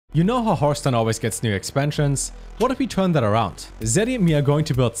You know how Hearthstone always gets new expansions? What if we turn that around? Zeddy and me are going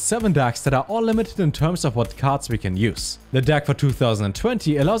to build 7 decks that are all limited in terms of what cards we can use. The deck for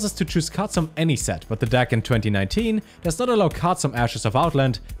 2020 allows us to choose cards from any set, but the deck in 2019 does not allow cards from Ashes of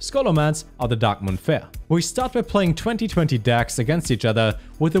Outland, Scholomance or the Dark Moon Fair. We start by playing 2020 decks against each other,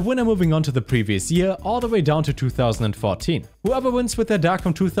 with the winner moving on to the previous year all the way down to 2014. Whoever wins with their deck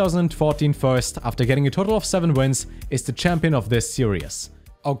from 2014 first, after getting a total of 7 wins, is the champion of this series.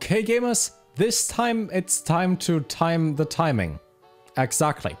 Okay gamers, this time it's time to time the timing.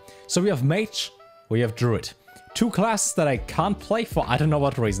 Exactly. So we have Mage, we have Druid. 2 classes that I can't play for I don't know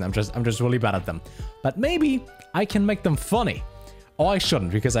what reason, I'm just really bad at them. But maybe I can make them funny. Or I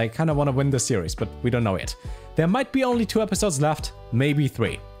shouldn't, because I kind of want to win the series, but we don't know yet. There might be only 2 episodes left, maybe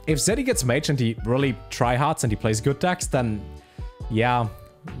 3. If Zeddy gets Mage and he really tryhards and he plays good decks, then yeah,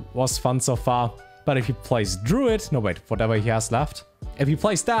 was fun so far. But if he plays Druid, no wait, whatever he has left. If he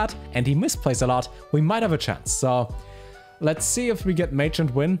plays that and he misplays a lot, we might have a chance. So let's see if we get Mage and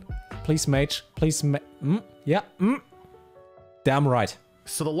win. Please Mage, please Damn right.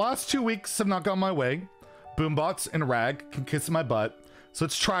 So the last 2 weeks have not gone my way. Boombots and Rag can kiss my butt. So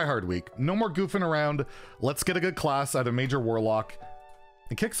it's tryhard week. No more goofing around. Let's get a good class out of Major Warlock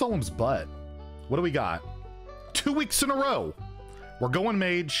and kick Solem's butt. What do we got? 2 weeks in a row. We're going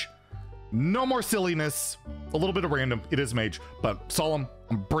Mage. No more silliness. A little bit of random. It is Mage. But Solem,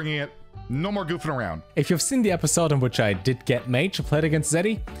 I'm bringing it. No more goofing around. If you've seen the episode in which I did get Mage to play against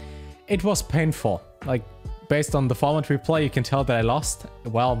Zeddy, it was painful. Like, based on the format we play, you can tell that I lost.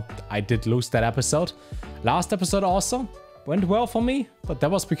 Well, I did lose that episode. Last episode also went well for me, but that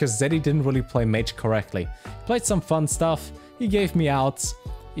was because Zeddy didn't really play Mage correctly. He played some fun stuff. He gave me outs.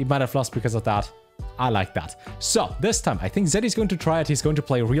 He might have lost because of that. I like that. So this time I think Zeddy's going to try it. He's going to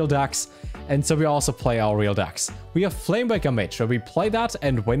play real decks, and so we also play our real decks. We have Flamebreaker Mage, where we play that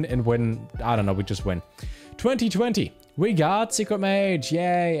and win. I don't know, we just win. 2020 we got Secret Mage,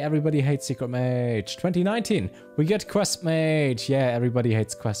 yay, everybody hates Secret Mage. 2019 we get Quest Mage, yeah, everybody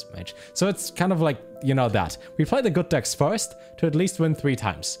hates Quest Mage. So it's kind of like, you know, that we play the good decks first to at least win 3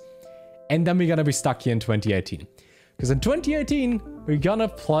 times, and then we're gonna be stuck here in 2018, because in 2018 we're gonna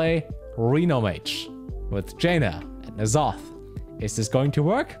play Reno Mage with Jaina and Azoth. Is this going to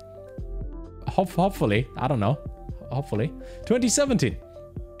work? Hopefully, I don't know. Hopefully. 2017.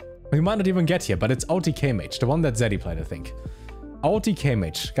 We might not even get here, but it's OTK Mage, the one that Zeddy played, I think. OTK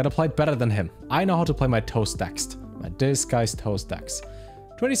Mage. Gotta play it better than him. I know how to play my toast decks. My disguised toast decks.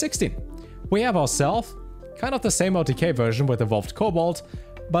 2016. We have ourselves kind of the same OTK version with Evolved Kobold,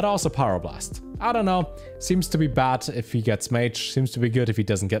 but also Pyroblast. I don't know, seems to be bad if he gets Mage, seems to be good if he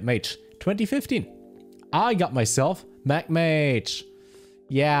doesn't get Mage. 2015. I got myself Mag Mage.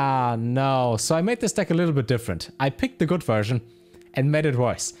 Yeah, no. So I made this deck a little bit different. I picked the good version and made it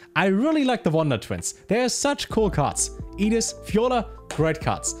worse. I really like the Wonder Twins. They are such cool cards. Edis, Fiola, great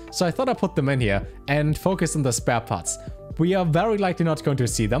cards. So I thought I'd put them in here and focus on the spare parts. We are very likely not going to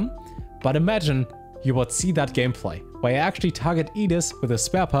see them, but imagine you would see that gameplay, where I actually target Edis with a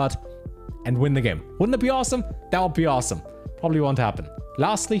spare part and win the game. Wouldn't it be awesome? That would be awesome. Probably won't happen.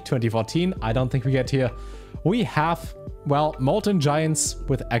 Lastly, 2014, I don't think we get here. We have, well, Molten Giants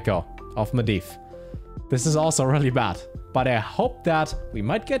with Echo of Medivh. This is also really bad, but I hope that we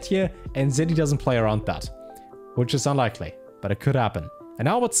might get here and Zeddy doesn't play around that, which is unlikely, but it could happen. And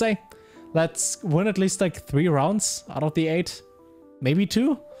I would say, let's win at least like 3 rounds out of the 8, maybe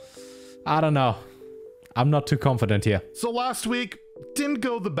 2? I don't know. I'm not too confident here. So last week didn't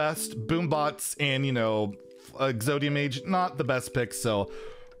go the best. Boombots and, you know, Exodia Mage, not the best picks. So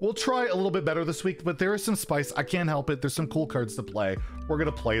we'll try a little bit better this week, but there is some spice. I can't help it. There's some cool cards to play. We're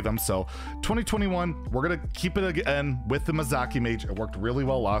going to play them. So 2021, we're going to keep it again with the Mizaki Mage. It worked really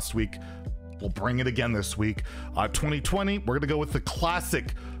well last week. We'll bring it again this week. 2020, we're going to go with the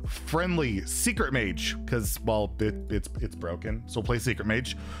classic friendly Secret Mage because, well, it's broken. So we'll play Secret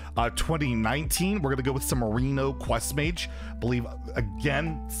Mage. 2019, we're going to go with some Merino Quest Mage. I believe,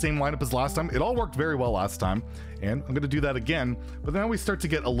 again, same lineup as last time. It all worked very well last time, and I'm going to do that again. But now we start to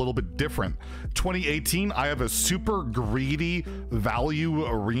get a little bit different. 2018, I have a super greedy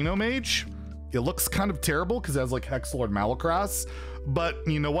value Reno Mage. It looks kind of terrible because it has like Hexalord Malacross, but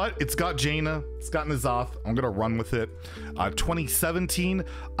you know what? It's got Jaina, it's got N'Zoth. I'm gonna run with it. 2017,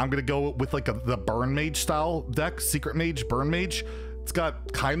 I'm gonna go with like the Burn Mage style deck, Secret Mage, Burn Mage. It's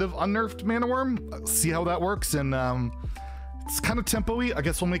got kind of unnerfed Mana Worm. See how that works in It's kind of tempo-y. I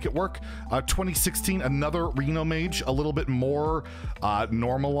guess we'll make it work. 2016, another Reno mage, a little bit more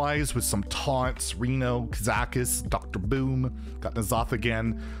normalized with some taunts. Reno, Kazakis, Dr. Boom, got N'Zoth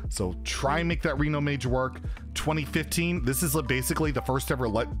again. So try and make that Reno mage work. 2015, this is basically the first ever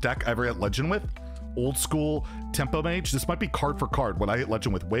deck I ever hit Legend with. Old school tempo mage. This might be card for card what I hit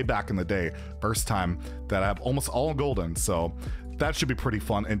Legend with way back in the day. First time that I have almost all golden. So that should be pretty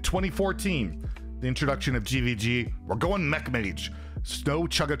fun. In 2014, the introduction of GVG. We're going Mech Mage. Snow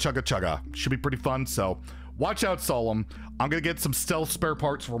Chugga Chugga Chugga. Should be pretty fun, so watch out, Solem. I'm gonna get some stealth spare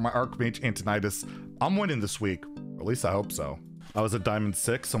parts for my Archmage Antonidas. I'm winning this week. Or at least I hope so. I was at Diamond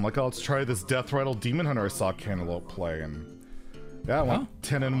 6, so I'm like, oh, let's try this Death Rattle Demon Hunter I saw Cantaloupe play, and yeah, I went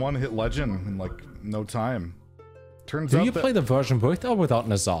 10-1, hit Legend in like no time. Turns out Do you play the version with or without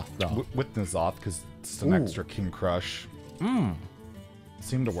N'Zoth, though? With N'Zoth, because it's an extra King Crush.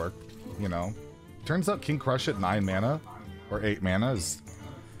 Seemed to work, you know. Turns out King Crush at 9 mana, or 8 mana, is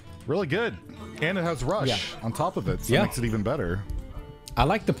really good. And it has Rush on top of it, so it makes it even better. I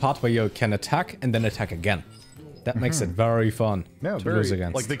like the part where you can attack and then attack again. That makes it very fun to lose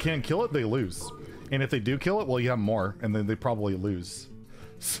against. Like, they can't kill it, they lose. And if they do kill it, well, you have more, and then they probably lose.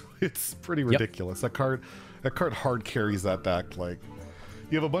 So it's pretty ridiculous. That card hard carries that deck. Like,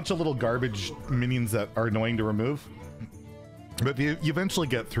 you have a bunch of little garbage minions that are annoying to remove, but you eventually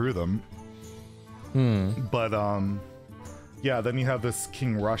get through them. But yeah, then you have this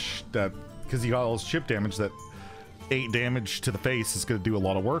King Rush that, because you got all this chip damage, that 8 damage to the face is going to do a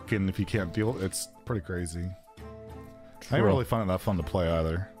lot of work, and if you can't deal it, it's pretty crazy. I didn't really find it that fun to play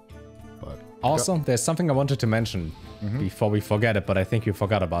either. But also, there's something I wanted to mention before we forget it, but I think you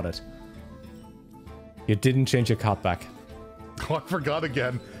forgot about it. You didn't change your card back. Oh, I forgot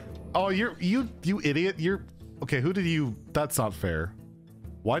again. Oh, you idiot. Okay, who did you... That's not fair.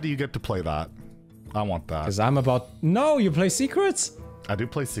 Why do you get to play that? I want that. Because I'm about... No, you play secrets? I do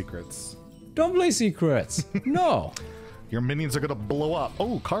play secrets. Don't play secrets. No. Your minions are gonna blow up.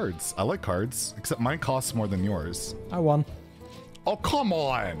 Oh, cards. I like cards. Except mine costs more than yours. I won. Oh, come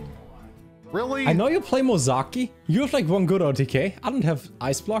on. Really? I know you play Mozaki. You have like one good OTK. I don't have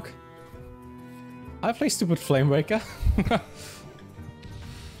Ice Block. I play stupid Flamewaker.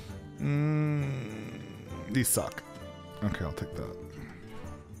 These suck. Okay, I'll take that.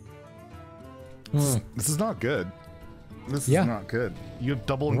 This is not good. This is not good. You have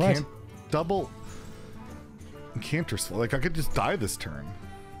double Incanters. Like, I could just die this turn.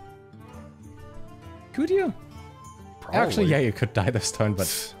 Could you? Probably. Actually, yeah, you could die this turn,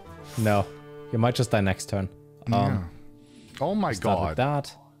 but no. You might just die next turn. Oh my god.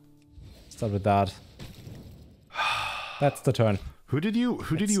 Start with that. That's the turn. Who did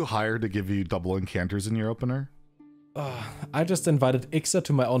you hire to give you double Incanters in your opener? I just invited Ixa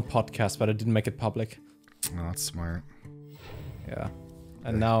to my own podcast, but I didn't make it public. Oh, that's smart. Yeah.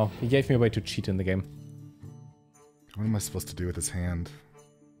 And now he gave me a way to cheat in the game. What am I supposed to do with his hand?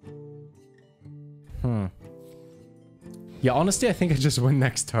 Yeah, honestly, I think I just win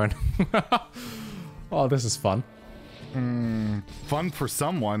next turn. Oh, this is fun. Fun for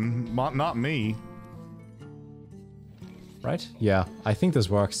someone, not me. Right? Yeah, I think this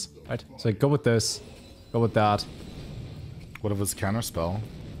works. Right? So go with this. Go with that. What if it's counterspell?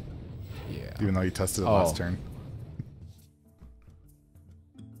 Yeah. Even though you tested it last turn.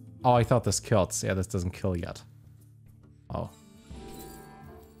 Oh, I thought this killed. Yeah, this doesn't kill yet. Oh.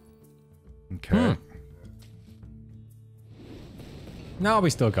 Okay. No, we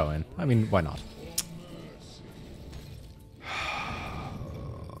still go in. I mean, why not?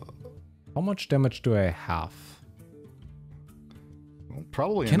 How much damage do I have? Well,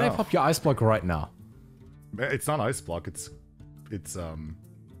 probably Can enough. I pop your Ice Block right now? It's not Ice Block, it's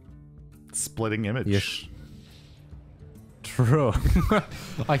splitting image. Yes. True.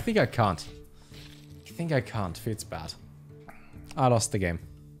 I think I can't. Feels bad. I lost the game.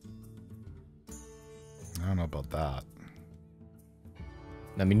 I don't know about that.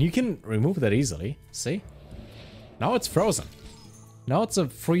 I mean, you can remove that easily. See? Now it's frozen. Now it's a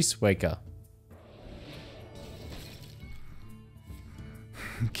freeze waker.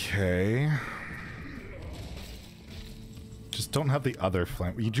 Okay. Just don't have the other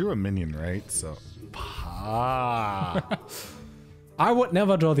flame. You drew a minion, right? So. I would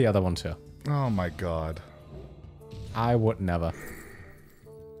never draw the other one too. Oh my god. I would never.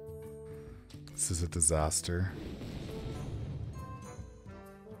 This is a disaster.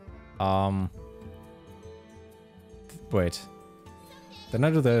 Wait. Then I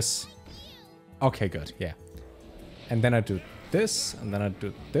do this. Okay, good. Yeah. And then I do this, and then I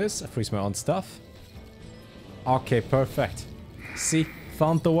do this. I freeze my own stuff. Okay, perfect. See?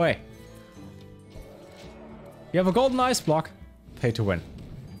 Found the way. You have a golden ice block. Pay to win.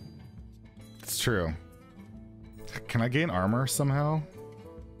 It's true. Can I gain armor somehow?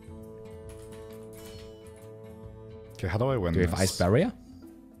 Okay, how do I win Do you this? have ice barrier?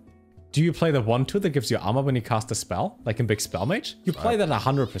 Do you play the 1/2 that gives you armor when you cast a spell? Like in Big Spell Mage? You play that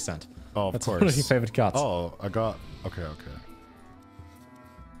 100%. Oh, of That's course. one of your favorite cards. Oh, I got... Okay, okay.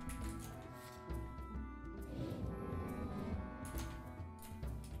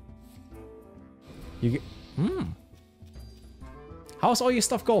 You get... How's all your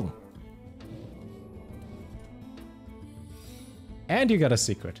stuff golden? And you got a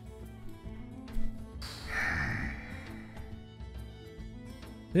secret.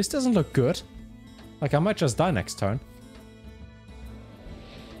 This doesn't look good. Like, I might just die next turn.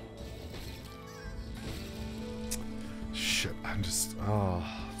 Shit, I'm just... Oh,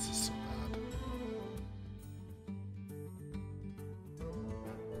 this is so bad.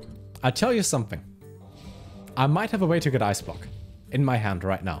 I'll tell you something. I might have a way to get ice block in my hand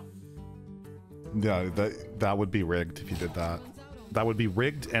right now. Yeah, that would be rigged if you did that. That would be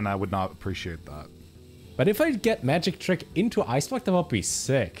rigged, and I would not appreciate that. But if I get magic trick into ice block, that would be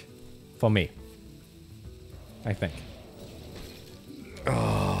sick. For me. I think.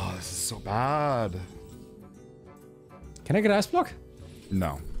 Oh, this is so bad. Can I get ice block?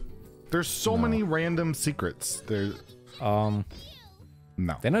 No. There's so many random secrets. There. No.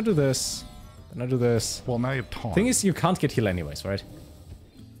 Then I do this. Then I do this. Well, now you have taunt. Thing is, you can't get heal anyways, right?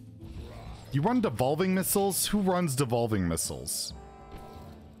 You run devolving missiles? Who runs devolving missiles?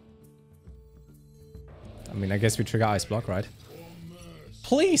 I mean, I guess we trigger ice block, right?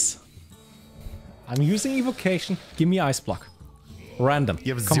 Please! I'm using evocation. Give me ice block. Random.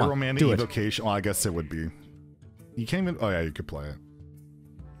 You have Come 0 on, mana do evocation. Well, I guess it would be. You can't even... Oh, yeah, you could play it.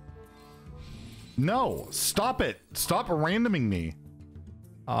 No! Stop it! Stop randoming me.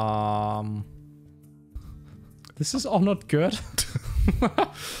 This is all not good.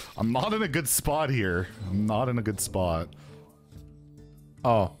 I'm not in a good spot here. I'm not in a good spot.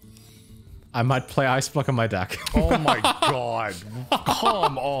 Oh. I might play ice block on my deck. Oh my god.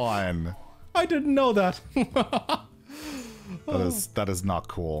 Come on. I didn't know that. That is not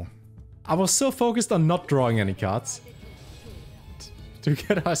cool. I was so focused on not drawing any cards. To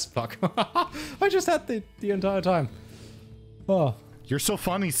get ice block. I just had the entire time. Oh. You're so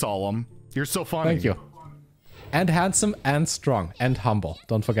funny, Solem. You're so funny. Thank you. And handsome and strong and humble.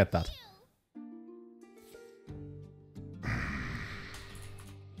 Don't forget that.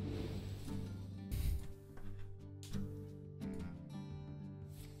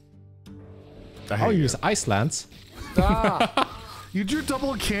 I'll use Icelands. You drew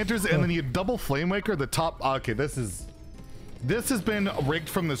double encounters and then you double Flamewaker. The top. Okay, this has been rigged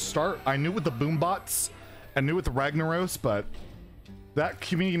from the start. I knew with the Boombots, I knew with the Ragnaros, but that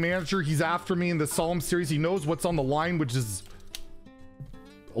community manager, he's after me in the Solem series. He knows what's on the line, which is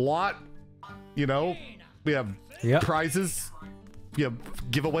a lot. You know, we have prizes, we have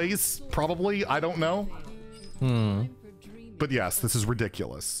giveaways, probably. I don't know. But yes, this is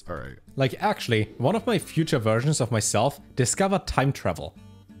ridiculous. All right. Like, actually, one of my future versions of myself discovered time travel.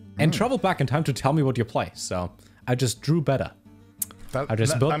 And traveled back in time to tell me what you play. So, I just drew better. I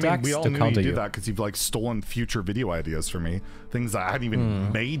just built decks we all to knew counter you you. did that because you've like stolen future video ideas from me. Things that I hadn't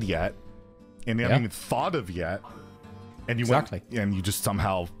even made yet. And you haven't even thought of yet. And you went, and you just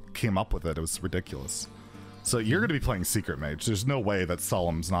somehow came up with it. It was ridiculous. So you're going to be playing Secret Mage. There's no way that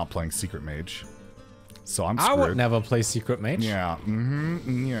Solemn's not playing Secret Mage. So I'm screwed. I would never play Secret Mage. Yeah.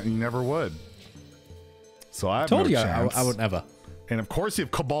 Yeah, you never would. So I have Told no you chance. I would never. And of course you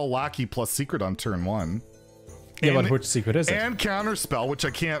have Cabal Lackey plus Secret on turn 1. Yeah, but which secret is it? And Counterspell, which I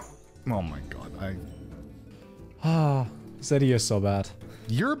can't... Oh my god, Zeddy is so bad.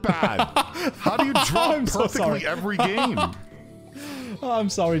 You're bad. How do you draw perfectly every game? Oh, I'm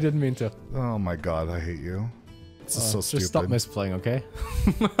sorry, didn't mean to. Oh my god, I hate you. This is so stupid. Just stop misplaying, okay?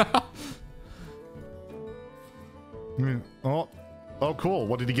 Oh, cool.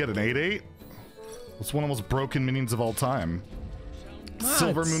 What did he get, an 8/8? It's one of the most broken minions of all time.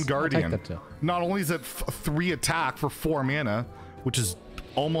 Silver Moon Guardian. Not only is it 3 attack for 4 mana, which is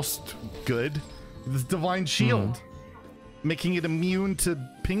almost good, this Divine Shield, making it immune to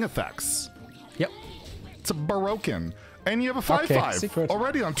ping effects. Yep. It's a Barokin. And you have a 5/5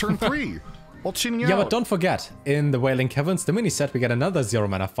 already on turn 3. While chinning out. Yeah, but don't forget, in the Wailing Caverns, the mini set, we get another 0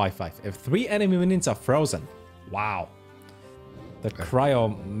 mana 5/5. If 3 enemy minions are frozen. Wow. The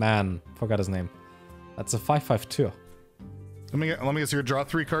Cryo Man, forgot his name. That's a 5/5 too. Let me guess, you're gonna draw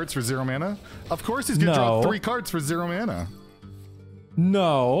 3 cards for 0 mana? Of course he's gonna draw 3 cards for 0 mana.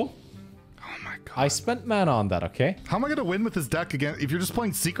 No. Oh my I spent mana on that, okay? How am I gonna win with this deck again? If you're just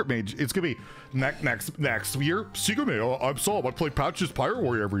playing Secret Mage, it's gonna be next year. Secret Mage. Oh, I'm Solem. I play Patches Pirate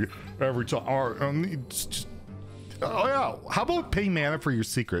Warrior every time. Oh yeah. How about pay mana for your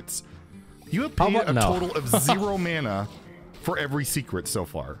secrets? You have paid a total of 0 mana for every secret so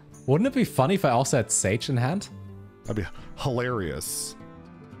far. Wouldn't it be funny if I also had Sage in hand? That'd be hilarious.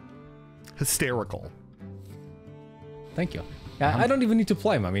 Hysterical. Thank you. Yeah, I don't even need to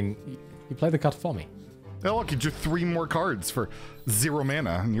play him. I mean, you play the card for me. Oh, look, you drew 3 more cards for 0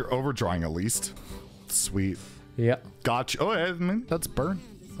 mana, and you're overdrawing at least. Sweet. Yeah. Gotcha. Oh, yeah, I mean, that's burn.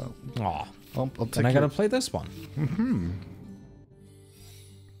 So, aw. I'll take and I gotta play this one.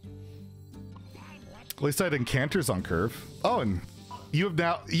 At least I had Encanters on curve. Oh, and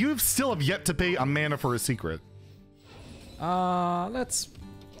you still have yet to pay a mana for a secret. Let's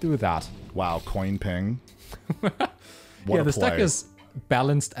do that. Wow, coin ping. Yeah, this deck is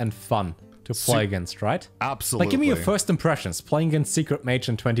balanced and fun to play against, right? Absolutely. Like, give me your first impressions playing against Secret Mage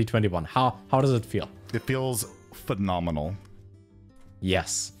in 2021. How does it feel? It feels phenomenal.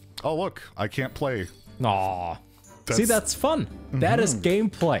 Yes. Oh, look, I can't play. Aw. See, that's fun. That is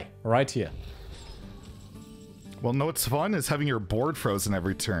gameplay right here. Well, no, what's fun is having your board frozen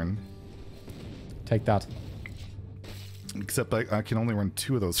every turn. Take that. Except I can only run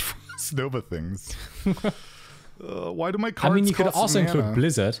 2 of those Nova things. Why do my cards I mean, you could cost also mana? include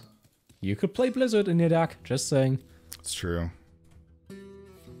Blizzard. You could play Blizzard in your deck, just saying. It's true.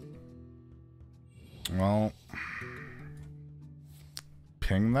 Well,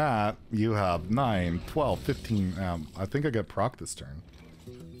 ping that. You have 9, 12, 15. I think I get proc this turn.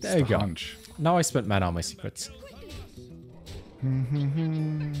 There you go. Now I spent mana on my secrets.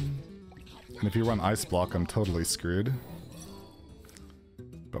 And if you run Ice Block, I'm totally screwed.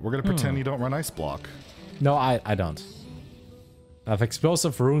 But we're gonna pretend you don't run Ice Block. No, I don't. I have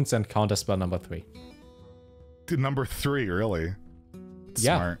Explosive Runes and Counterspell number 3. Dude, number 3, really?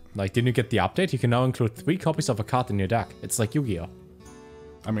 Yeah. Smart. Like, didn't you get the update? You can now include 3 copies of a card in your deck. It's like Yu-Gi-Oh!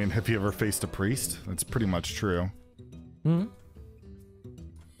 I mean, have you ever faced a priest? That's pretty much true.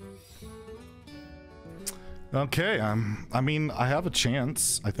 Okay, I mean, I have a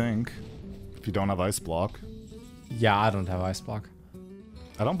chance, I think. If you don't have Ice Block. Yeah, I don't have Ice Block.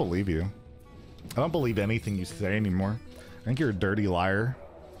 I don't believe you. I don't believe anything you say anymore. I think you're a dirty liar.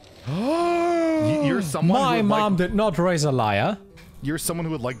 You're someone My mom did not raise a liar. You're someone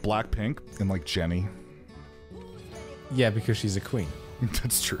who would like Blackpink and like Jenny. Yeah, because she's a queen.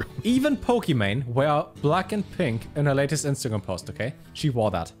 That's true. Even Pokimane wear black and pink in her latest Instagram post, okay? She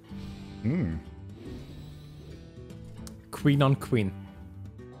wore that. Queen on queen.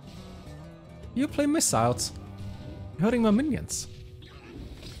 You play missiles. You're hurting my minions.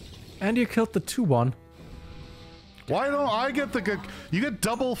 And you killed the 2-1. Why don't I get the good... You get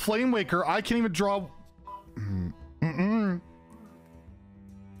double Flame Waker. I can't even draw... I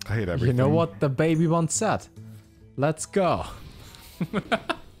hate everything. You know what the baby once said? Let's go.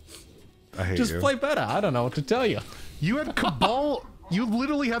 I hate Just you. play better. I don't know what to tell you. You had Cabal... You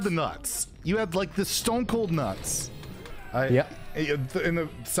literally had the nuts. You had like the stone cold nuts. Yeah. And the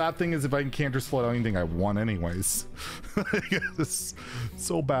sad thing is, if I Encounter Flood on anything, I won anyways. It's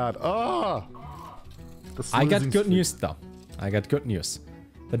so bad. Ah! I got good news though. I got good news.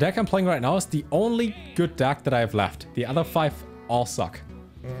 The deck I'm playing right now is the only good deck that I have left. The other 5 all suck.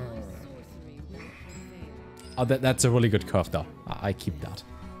 Oh, that's a really good curve though. I keep that.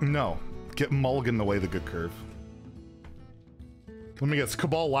 No. Get Mulligan away the good curve. Let me guess.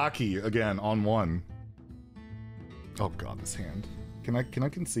 Cabal Lackey again on 1. Oh god, this hand. Can I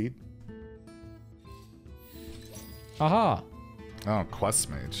concede? Aha. Oh, Quest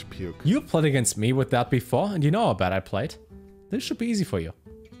Mage. Puke. You played against me with that before, and you know how bad I played. This should be easy for you.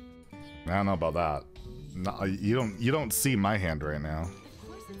 I don't know about that. No, you don't see my hand right now.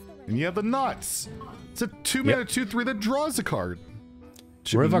 And you have the nuts. It's a 2-mana 2/3 that draws a card.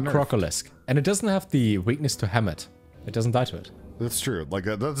 River Crocolisk. And it doesn't have the weakness to Hamlet. It doesn't die to it. That's true. Like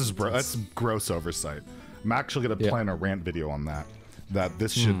that's gross oversight. I'm actually gonna plan a rant video on that. That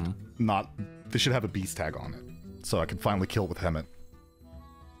this should this should have a beast tag on it. So I can finally kill with Hemet.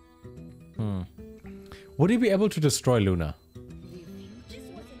 Would he be able to destroy Luna?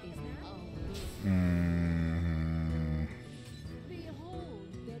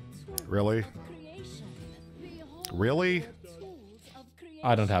 Really? Really?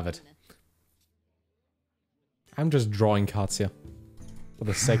 I don't have it. I'm just drawing cards here. For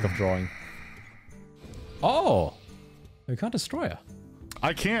the sake of drawing. Oh! You can't destroy her.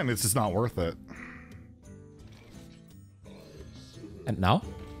 I can, it's just not worth it. And now?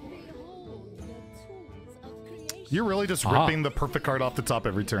 You're really just ripping the perfect card off the top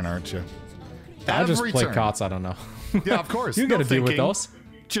every turn, aren't you? I just Every play turn. cards, I don't know. Yeah, of course. You no gotta deal with thinking. those.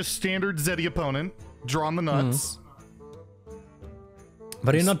 Just standard Zeddy opponent. Draw on the nuts.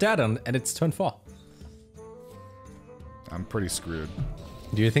 But you're not dead, and it's turn 4. I'm pretty screwed.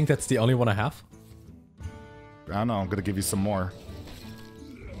 Do you think that's the only one I have? I don't know. I'm gonna give you some more.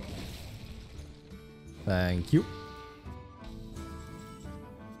 Thank you.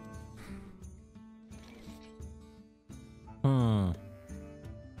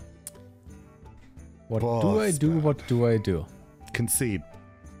 What do I do? What do I do? Concede.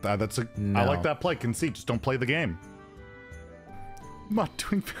 That's a. No. I like that play. Concede. Just don't play the game. I'm not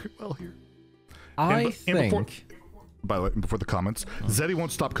doing very well here. I think... By the way, before the comments, Zeddy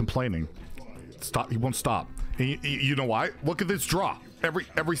won't stop complaining. He won't stop. And you know why? Look at this draw.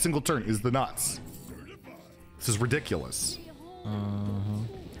 Every single turn is the nuts. This is ridiculous.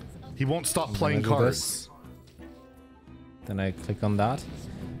 He won't stop playing cards. Then I click on that.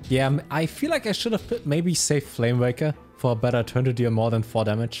 Yeah, I feel like I should have put maybe saved Flamewaker for a better turn to deal more than 4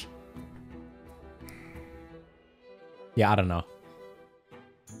 damage. Yeah, I don't know.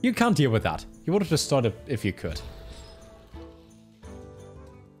 You can't deal with that. You would have just started if you could.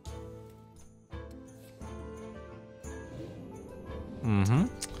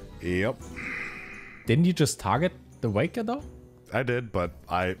 Yep. Didn't you just target the Waker though? I did, but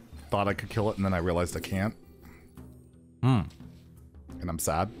I thought I could kill it, and then I realized I can't. And I'm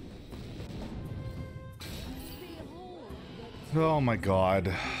sad. Oh my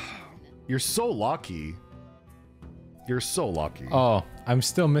god. You're so lucky. You're so lucky. Oh, I'm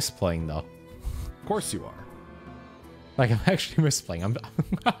still misplaying though. Of course you are. Like, I'm actually misplaying.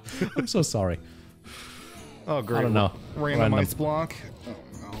 I'm so sorry. Oh, great. I don't know. Random ice block. Oh,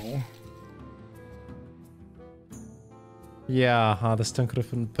 no. Yeah, this turn could have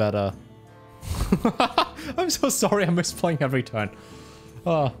been better. I'm so sorry, I'm misplaying every turn.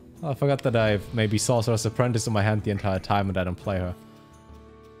 Oh, I forgot that I've maybe Sorcerer's Apprentice in my hand the entire time and I don't play her.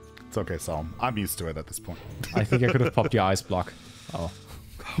 It's okay, Solem. I'm used to it at this point. I think I could have popped your ice block. Oh.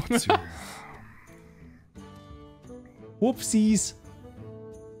 What's your... Whoopsies.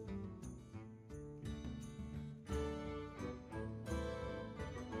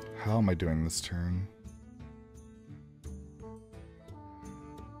 How am I doing this turn?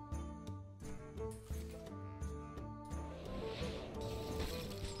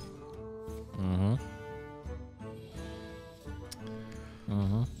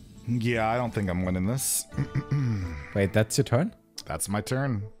 Yeah, I don't think I'm winning this. Wait, that's your turn? That's my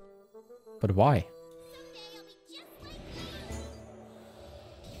turn. But why?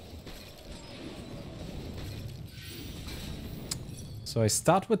 So I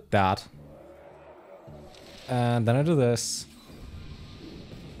start with that. And then I do this.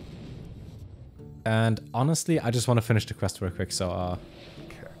 And honestly, I just want to finish the quest real quick, so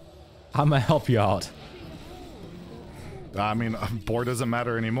Okay. I'm gonna help you out. I mean, board doesn't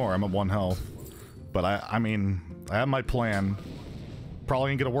matter anymore. I'm at 1 health. But I mean, I have my plan.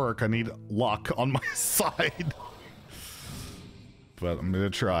 Probably ain't gonna work. I need luck on my side. But I'm gonna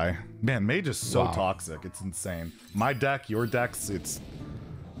try. Man, Mage is so toxic. It's insane. My deck, your decks, it's...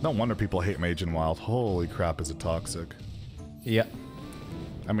 No wonder people hate Mage in Wild. Holy crap, is it toxic. Yeah.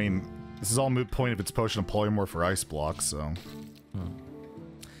 I mean, this is all moot point if it's Potion of Polymorph for Ice Block, so...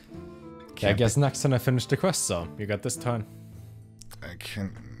 Yeah, I guess next turn I finish the quest, so you got this turn. I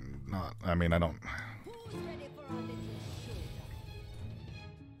can't... Not... I mean, I don't...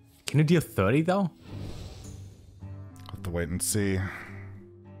 Can you deal 30 though? Have to wait and see.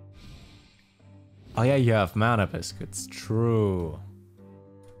 Oh yeah, you have mana biscuits. True.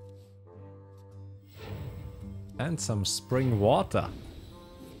 And some spring water.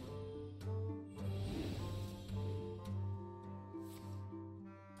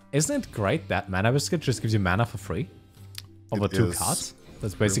 Isn't it great that mana biscuit just gives you mana for free? Over 2 cards?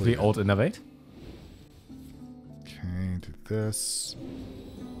 That's basically really old innovate. Okay, do this.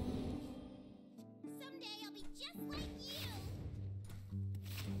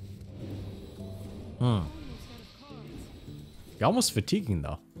 You're almost fatiguing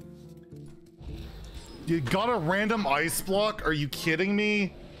though. You got a random ice block? Are you kidding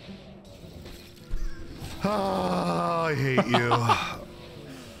me? Ah, I hate you.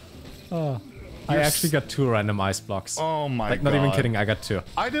 I actually got 2 random ice blocks. Oh my god. Like, not even kidding, I got 2.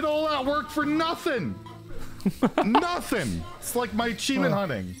 I did all that work for nothing. Nothing. It's like my achievement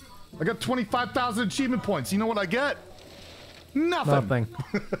hunting. I got 25,000 achievement points. You know what I get? Nothing. Nothing.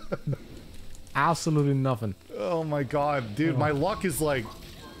 Absolutely nothing. Oh my god, dude. My luck is like...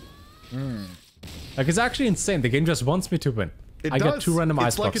 Like, it's actually insane. The game just wants me to win. It I got does. 2 random It's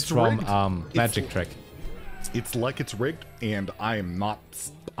ice like blocks it's from rigged. Magic Trick. It's like it's rigged, and I am not...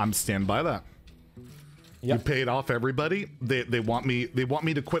 I'm stand by that. You paid off everybody. They want me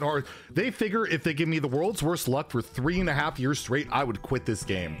to quit hard. They figure if they give me the world's worst luck for 3.5 years straight, I would quit this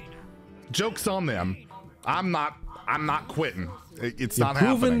game. Joke's on them. I'm not quitting. It's not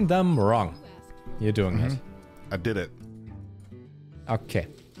happening. You're proving them wrong. You're doing it. I did it. Okay.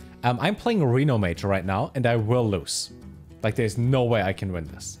 I'm playing Reno Mage right now, and I will lose. Like, there's no way I can win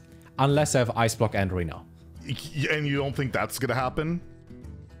this. Unless I have Ice Block and Reno. And you don't think that's gonna happen?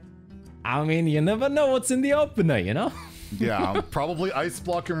 I mean, you never know what's in the opener, you know? Yeah, probably Ice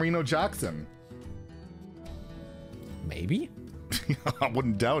Block and Reno Jackson. Maybe? I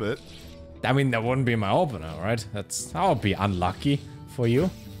wouldn't doubt it. I mean, that wouldn't be my opener, right? That would be unlucky for you.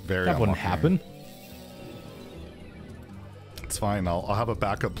 Very That wouldn't happen. It's fine. I'll have a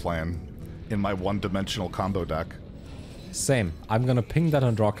backup plan in my one-dimensional combo deck. Same. I'm gonna ping that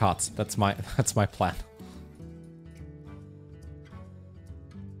and draw cards. That's my plan.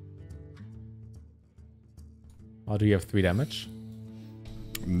 Oh, do you have 3 damage?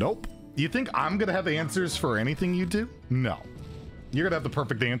 Nope. You think I'm gonna have answers for anything you do? No. You're gonna have the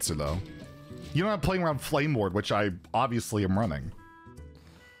perfect answer, though. You know I'm playing around Flame Ward, which I obviously am running.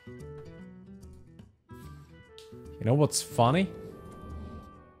 You know what's funny?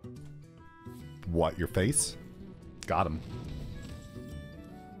 What, your face? Got him.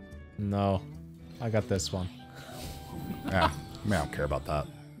 No. I got this one. Yeah, I mean, I don't care about that.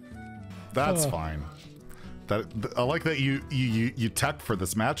 That's fine. I like that you tech for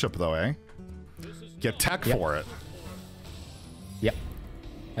this matchup, though, eh? Get tech for it. Yep.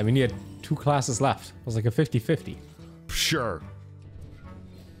 I mean, you had 2 classes left. It was like a 50-50. Sure.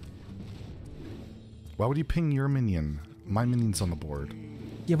 Why would you ping your minion? My minion's on the board.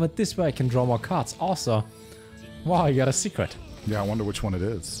 Yeah, but this way I can draw more cards. Also, wow, you got a secret. Yeah, I wonder which one it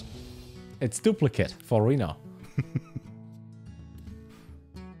is. It's duplicate for Reno.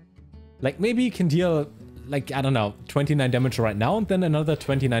 Like, maybe you can deal, like, I don't know, 29 damage right now and then another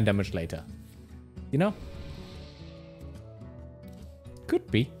 29 damage later. You know? Could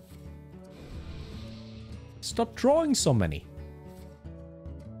be. Stop drawing so many.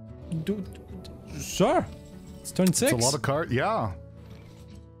 Sure. It's turn 6. It's a lot of cards. Yeah.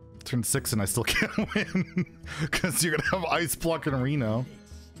 Turn 6 and I still can't win. Because you're going to have Ice Block and Reno.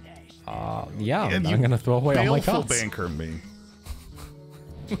 Yeah, I'm going to throw away all my cards. Banker me.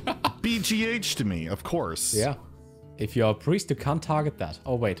 BGH to me, of course. Yeah. If you're a priest, you can't target that.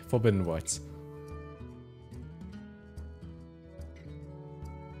 Oh, wait. Forbidden Words.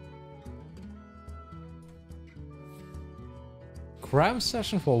 Cram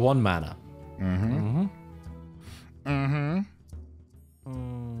Session for 1 mana.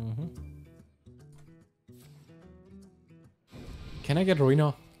 Can I get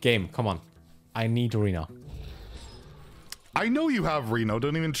Reno? Game, come on. I need Reno. I know you have Reno.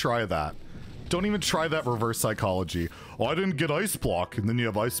 Don't even try that. Don't even try that reverse psychology. Oh, I didn't get Ice Block, and then you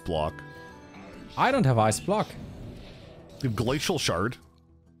have Ice Block. I don't have Ice Block. You have Glacial Shard.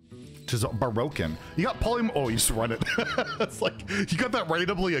 Which is Baroquin. You got Oh, you just run it. It's like, you got that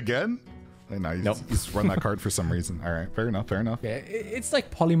randomly again? Hey, no, you just run that card for some reason. All right, fair enough, fair enough. Yeah, it's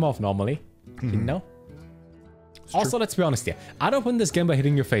like Polymorph normally. You know? Also, let's be honest here. I don't win this game by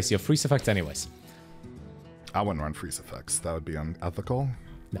hitting your face. You have freeze effects anyways. I wouldn't run freeze effects. That would be unethical.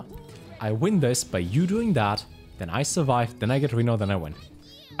 No. I win this by you doing that, then I survive, then I get Reno, then I win.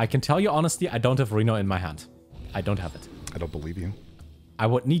 I can tell you honestly, I don't have Reno in my hand. I don't have it. I don't believe you. I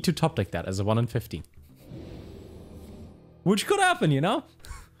would need to top deck that as a 1 in 15. Which could happen, you know?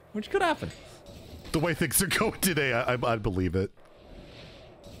 Which could happen. The way things are going today, I believe it.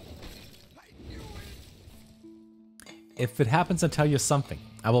 If it happens, I'll tell you something.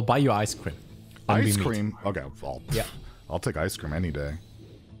 I will buy you ice cream. Ice cream? Okay, yeah. I'll take ice cream any day.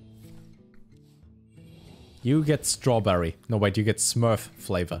 You get strawberry. No, wait, you get Smurf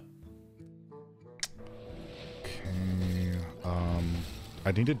flavor. Okay,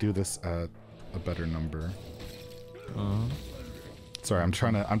 I need to do this at a better number. Sorry, I'm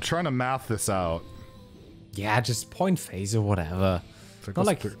trying to math this out. Yeah, just point phase or whatever. Not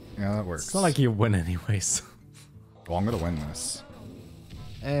like, yeah, that works. It's not like you win anyways. Well, I'm gonna win this.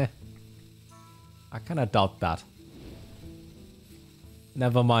 I kind of doubt that.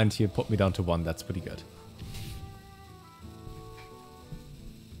 Never mind, you put me down to 1. That's pretty good.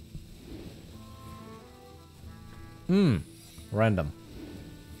 Random.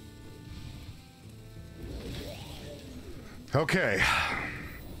 Okay.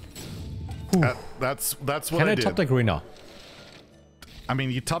 That's what Can I did. top deck Reno? I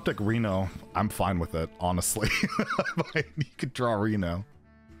mean, you top deck Reno. I'm fine with it, honestly. You could draw Reno.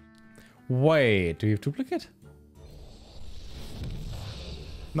 Wait, do you have duplicate?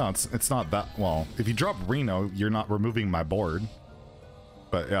 No, it's not that. Well, if you drop Reno, you're not removing my board.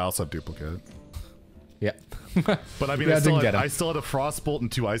 But yeah, I also have duplicate. Yeah. But I mean, Yeah, I still had a Frostbolt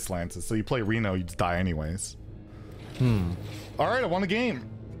and 2 Ice Lances. So you play Reno, you just die anyways. All right, I won a game.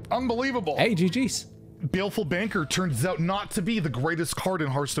 Unbelievable. Hey, GG's. Baleful Banker turns out not to be the greatest card in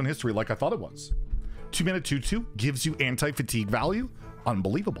Hearthstone history like I thought it was. 2-mana 2/2 gives you anti-fatigue value.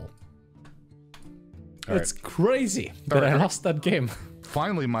 Unbelievable. It's crazy that I lost that game.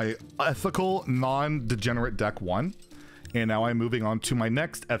 Finally, my ethical non-degenerate deck won. And now I'm moving on to my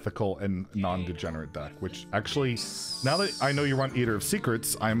next ethical and non-degenerate deck, which actually, now that I know you run Eater of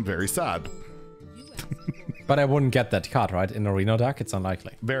Secrets, I'm very sad. But I wouldn't get that card, right? In a Reno deck, it's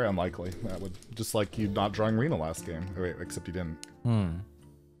unlikely. Very unlikely. That would just like you not drawing Reno last game. Wait, except you didn't. I'm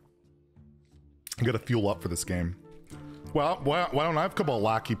gonna fuel up for this game. Well, why don't I have Cabal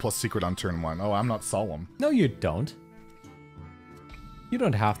Lackey plus Secret on turn 1? Oh, I'm not Solem. No, you don't. You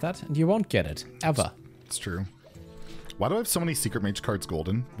don't have that, and you won't get it. Ever. It's true. Why do I have so many Secret Mage cards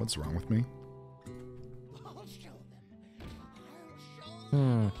golden? What's wrong with me?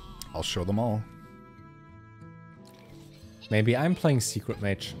 I'll show them all. Maybe I'm playing Secret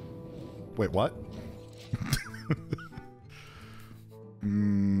Mage. Wait, what?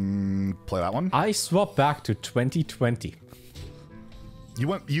 Play that one? I swap back to 2020.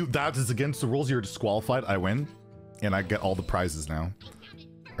 That is against the rules. You're disqualified. I win. And I get all the prizes now.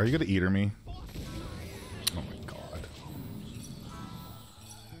 Are you gonna Eater me? Oh my god.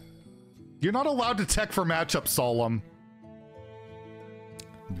 You're not allowed to tech for matchup, Solem.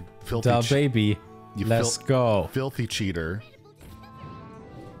 Duh, baby. Let's go. Filthy cheater.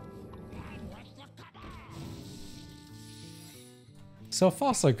 So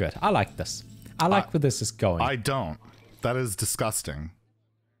far, so good. I like this. I like where this is going. I don't. That is disgusting.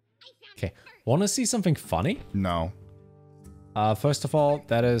 Okay. Want to see something funny? No. First of all,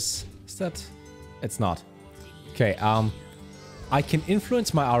 is that? It's not. Okay, I can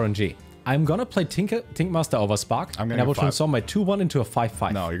influence my RNG. I'm gonna play Tinkmaster over Spark, and I will transform my 2/1 into a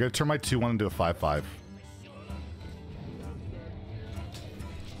 5/5. No, you're gonna turn my 2/1 into a 5/5.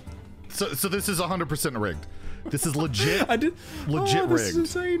 So this is 100% rigged. This is legit. Legit rigged. This is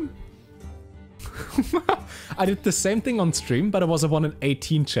insane. I did the same thing on stream, but it was a 1 in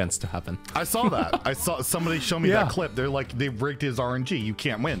 18 chance to happen. I saw that. I saw somebody show me that clip. They're like, they've rigged his RNG. You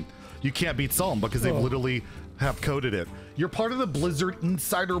can't win. You can't beat Solem because they've literally have coded it. You're part of the Blizzard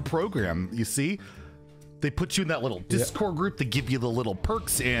Insider program, you see? They put you in that little Discord group. They give you the little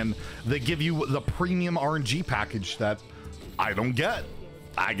perks, and they give you the premium RNG package that I don't get.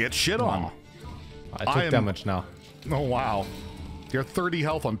 I get shit on. I took damage now. Oh, wow. You're 30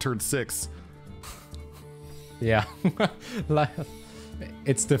 health on turn 6. Yeah.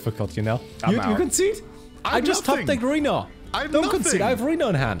 It's difficult, you know? You concede? I just nothing. top deck Reno. Don't concede. I have Reno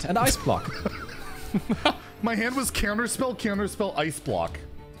in hand and Ice Block. My hand was counterspell, Ice Block.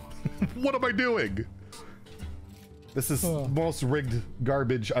 What am I doing? This is the most rigged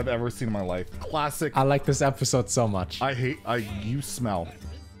garbage I've ever seen in my life. Classic. I like this episode so much. You smell.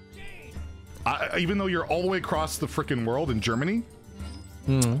 Even though you're all the way across the freaking world in Germany,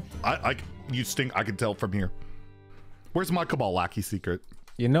 you stink. I can tell from here. Where's my Cabal Lackey secret?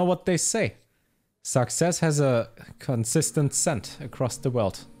 You know what they say. Success has a consistent scent across the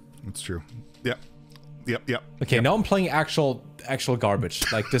world. That's true. Yep. Okay, now I'm playing actual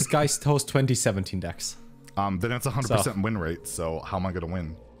garbage. Like this guy's Toast 2017 decks. Then it's 100% win rate, so how am I gonna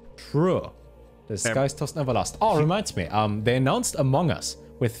win? True. This guy's Toast never lost. Oh, reminds me. They announced Among Us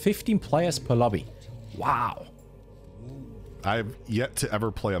with 15 players per lobby. Wow. I've yet to ever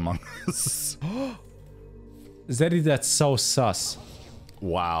play Among Us. Zeddy, that's so sus.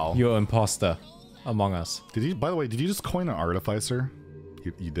 Wow. You're an imposter. Among Us. By the way, did you just coin an Artificer?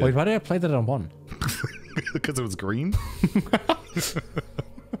 You did. Wait, why did I play that on 1? Because it was green?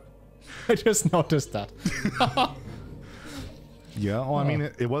 I just noticed that. Yeah, well, I mean,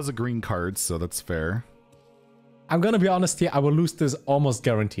 it was a green card, so that's fair. I'm gonna be honest here, I will lose this almost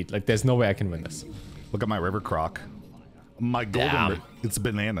guaranteed. Like, there's no way I can win this. Look at my River Croc. My golden... It's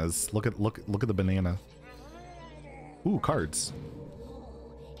bananas. Look at the banana. Ooh, cards.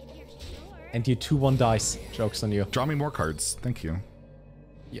 And you 2/1 dice. Joke's on you. Draw me more cards. Thank you.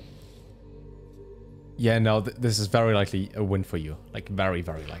 Yeah, no, this is very likely a win for you. Like, very,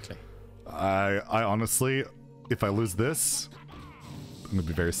 very likely. I honestly, if I lose this, I'm gonna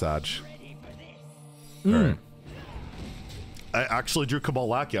be very sad. Right. I actually drew Cabal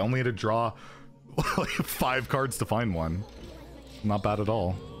Lackey. I only had to draw like 5 cards to find one. Not bad at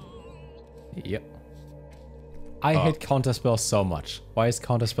all. Yep. I hate Counterspell so much. Why is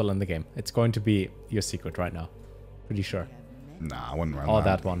Counterspell in the game? It's going to be your secret right now. Pretty sure. Nah, I wouldn't run Or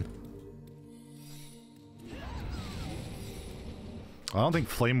that one. I don't think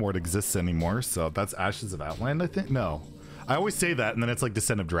Flame Ward exists anymore, so that's Ashes of Outland, I think? No. I always say that, and then it's like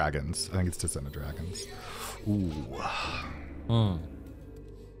Descent of Dragons. I think it's Descent of Dragons. Ooh.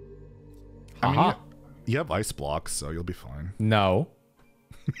 I mean, you have Ice Blocks, so you'll be fine. No.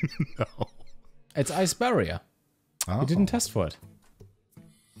 No. It's Ice Barrier. Oh. You didn't test for it.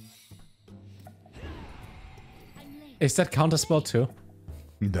 Is that counterspell too?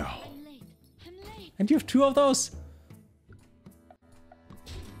 No. And you have 2 of those?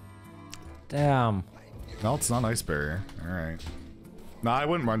 Damn. No, it's not Ice Barrier. Alright. No, I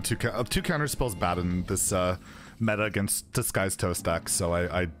wouldn't run 2 counterspells bad in this meta against Disguised Toast decks, so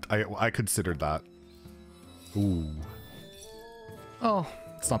I considered that. Ooh. Oh,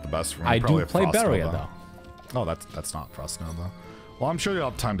 it's not the best for me. I Probably do play Frost Barrier Nova. though. Oh, that's not Frost Nova. Well, I'm sure you'll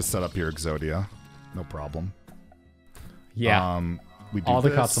have time to set up your Exodia. No problem. Yeah. We do all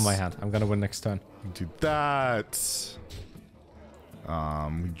this. the cards in my hand. I'm gonna win next turn. We do that.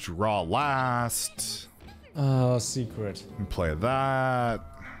 We draw last. Oh, secret. We play that.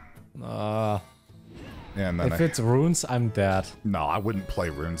 And then If it's runes, I'm dead. no, I wouldn't play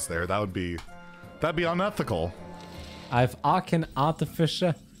runes there. That'd be unethical. I have Arcane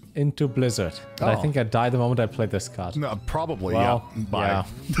Artificer into Blizzard. But I Oh. think I die the moment I play this card. No, probably. Well, yeah. Bye.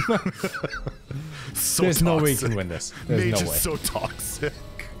 yeah. So There's no way you toxic. can win this. There's Mage no is way. so toxic.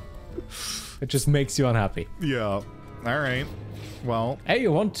 It just makes you unhappy. Yeah. All right. Well, Hey,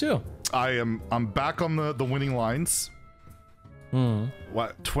 you won too. I'm back on the winning lines.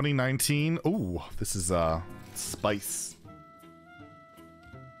 What, 2019? Ooh, this is spice.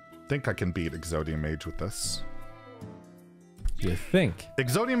 Think I can beat Exodia Mage with this. You think?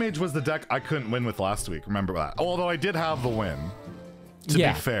 Exodia Mage was the deck I couldn't win with last week. Remember that? Although I did have the win, to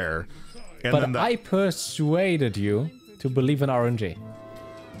Yeah. be fair. And But then I persuaded you to believe in RNG.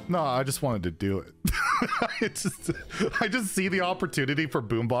 no, I just wanted to do it. I just see the opportunity for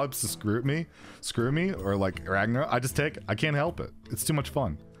Boom Bobs to screw me, or like Ragnar. I can't help it. It's too much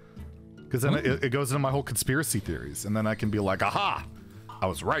fun. Because then it goes into my whole conspiracy theories, and then I can be like, aha, I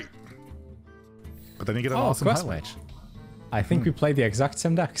was right. But then you get an awesome Quest highlight. Mage. I think we play the exact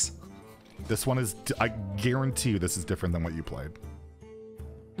same decks. This one is, I guarantee you this is different than what you played.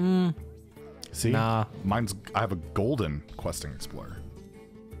 See? Nah. I have a golden Questing Explorer.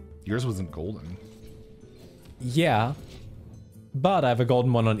 Yours wasn't golden. Yeah. But I have a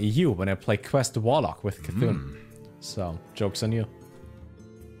golden one on EU when I play Quest Warlock with Cthulhu. So, joke's on you.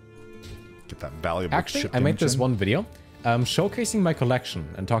 Get that valuable Actually, chip I made this engine. one video showcasing my collection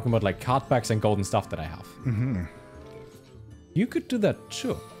and talking about like card packs and golden stuff that I have. You could do that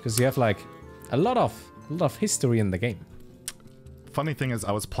too, because you have like a lot of history in the game. Funny thing is,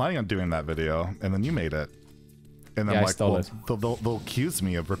 I was planning on doing that video, and then you made it. And then Yeah, I like, stole well, it. they'll accuse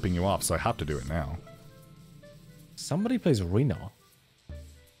me of ripping you off, so I have to do it now. Somebody plays Reno.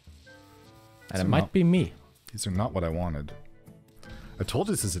 And it So might not- be me. These are not what I wanted. I told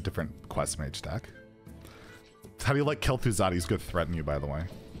you this is a different Quest Mage deck. How do you like Kel'Thuzad? He's gonna threaten you, by the way.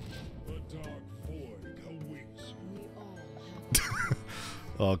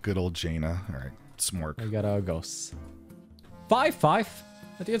 Oh, good old Jaina. All right, Smork. I got our ghosts. 5/5.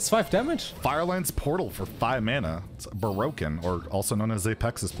 That deals 5 damage. Fireland's Portal for 5 mana. It's Barokin, or also known as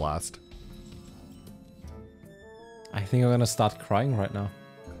Apex's Blast. I think I'm gonna start crying right now.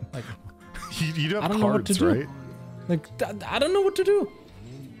 Like, You do I have don't know what to cards, do. right? like I don't know what to do.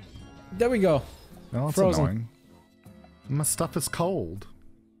 There we go. No, that's Frozen. annoying. My stuff is cold.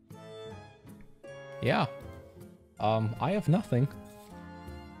 Yeah. I have nothing.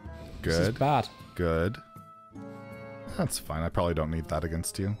 This is Good. bad. Good. That's fine. I probably don't need that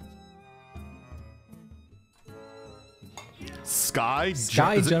against you. Sky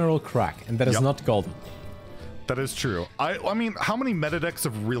Sky is it- General Crack, and that is Yep. not golden. That is true. I mean, how many meta decks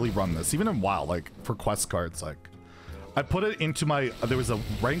have really run this? Even in WoW, like for quest cards, like I put it into my. There was a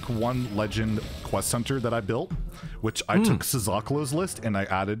rank 1 legend quest hunter that I built, which I took Sizaklo's list and I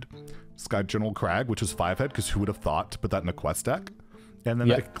added Sky General Crag, which was 5-head, because who would have thought to put that in a quest deck? And then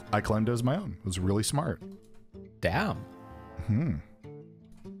Yep. I claimed it as my own. It was really smart. Damn.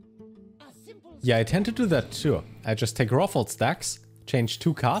 Yeah, I tend to do that too. I just take Ruffled stacks, change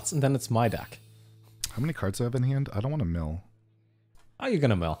 2 cards, and then it's my deck. How many cards do I have in hand? I don't want to mill. Oh, you're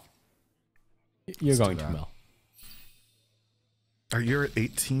gonna mill. You're Let's do going to that. mill. Are you at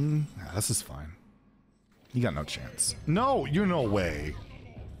 18? Nah, this is fine. You got no chance. No, you're no way.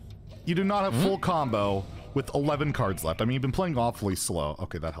 You do not have full combo with 11 cards left. I mean, you've been playing awfully slow.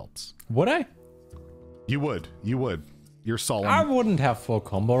 Okay, that helps. Would I? You would. You would. You're I Solem. wouldn't have full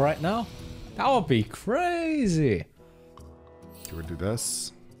combo right now. That would be crazy. Okay, we'll do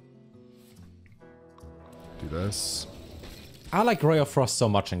this. Do this. I like Ray of Frost so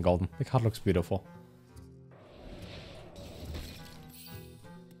much in Golden. The card looks beautiful.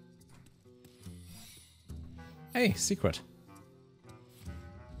 Hey, secret.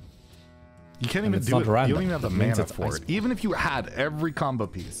 You can't even do it. You don't even have the mana for it. Even if you had every combo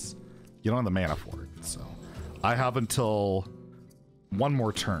piece, you don't have the mana for it. So I have until one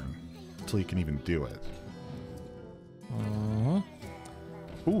more turn until you can even do it.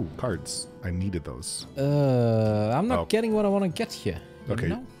 Ooh, cards. I needed those. I'm not getting what I want to get here. Okay.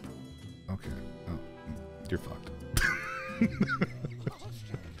 Know? Okay. Oh, you're fucked.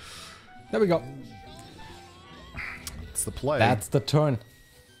 There we go. It's the play. That's the turn.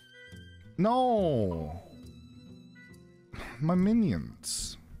 No. My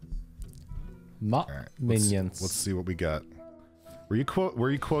minions. My right, minions. Let's see what we got. Were you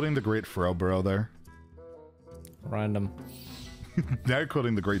quoting the great Furobro there? Random. Now you're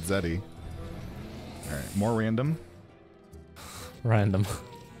quoting the great Zeddy. Alright, more random. Random.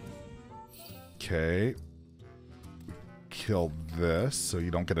 Okay. Kill this so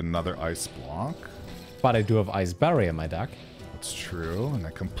you don't get another ice block. But I do have Ice Barrier in my deck. That's true, and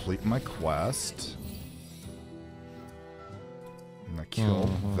I complete my quest. And I kill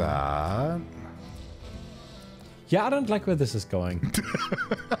that. Yeah, I don't like where this is going.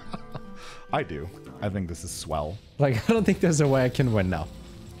 I do. I think this is swell. Like, I don't think there's a way I can win now.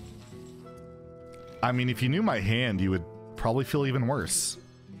 I mean, if you knew my hand, you would probably feel even worse.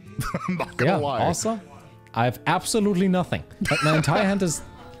 I'm not gonna lie. Also, I have absolutely nothing. Like, my entire hand is...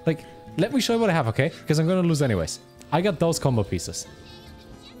 Like, let me show you what I have, okay? Because I'm gonna lose anyways. I got those combo pieces.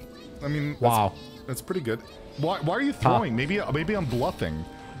 I mean, wow. That's pretty good. Why are you throwing? Maybe I'm bluffing.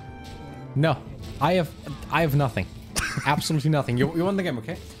 No, I have nothing. Absolutely nothing. You won the game,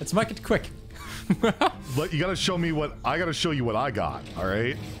 okay? Let's make it quick. But you gotta show me what I gotta show you what I got. All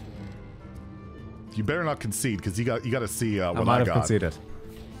right. You better not concede because you gotta see what I got. I might have conceded.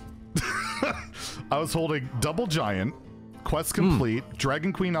 I was holding Double Giant, Quest Complete,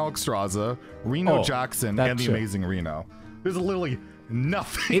 Dragon Queen Alexstrasza, Reno Jackson, and the Amazing Reno. There's literally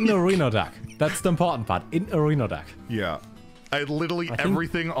nothing. In the Reno deck. That's the important part. In a Reno deck. Yeah. I had literally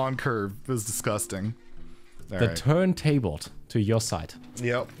everything on curve. It was disgusting. The turn tabled to your side.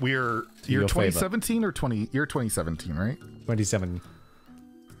 Yep. You're 2017 or 20? You're 2017, right? 27.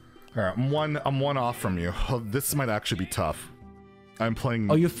 All right. I'm one off from you. Oh, this might actually be tough. I'm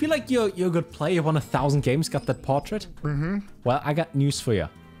playing. Oh, you feel like you're a good player? You won 1,000 games, got that portrait? Mm-hmm. Well, I got news for you.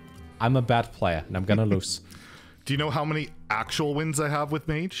 I'm a bad player, and I'm gonna lose. Do you know how many actual wins I have with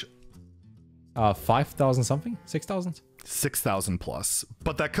Mage? 5,000 something? 6,000? 6,000 plus.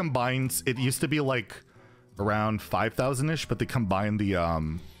 But that combines. It used to be like around 5,000-ish, but they combine the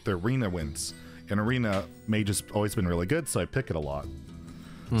arena wins. In arena, Mage has always been really good, so I pick it a lot.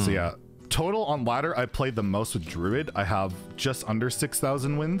 So yeah, total on ladder, I played the most with Druid. I have just under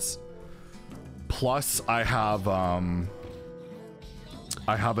 6,000 wins. Plus, I have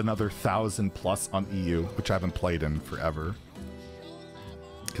another 1,000 plus on EU, which I haven't played in forever.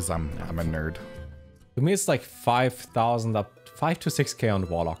 Because I'm a nerd. To me, it's like 5,000 up, 5 to 6k on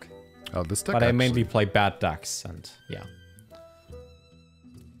Warlock. Oh, this deck. But I mainly play bad decks, and yeah,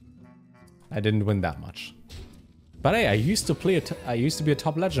 I didn't win that much. But hey, I used to be a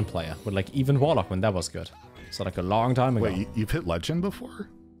top legend player with like even Warlock when that was good. So like a long time ago. Wait, you've hit legend before?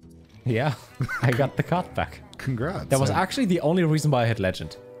 Yeah, I got the card back. Congrats. That was actually the only reason why I hit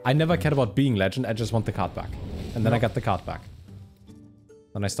legend. I never cared about being legend. I just want the card back, and then I got the card back.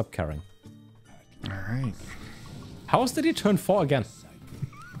 Then I stopped caring. All right. How did he turn 4 again?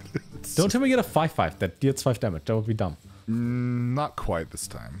 Don't tell me you get a 5/5 that deals 5 damage. That would be dumb. Not quite this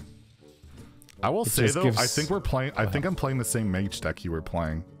time. I will say though, I think we're playing. I think I'm playing the same Mage deck you were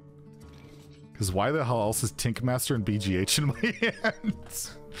playing. Because why the hell else is Tinkmaster and BGH in my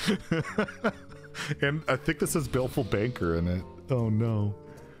hands? And I think this has Baleful Banker in it. Oh no.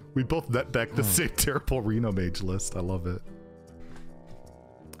 We both net deck the same terrible Reno Mage list. I love it.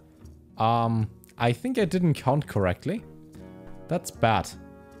 I think I didn't count correctly. That's bad.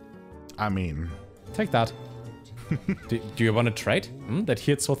 I mean, take that. do you want to trade? That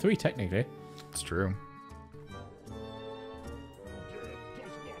hits for 3 technically. It's true.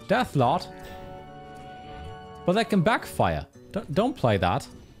 Death Lord. But that can backfire. Don't play that.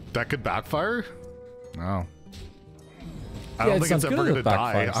 That could backfire? No. I don't think it's ever gonna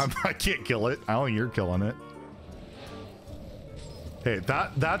die. I can't kill it. I don't think you're killing it. Hey,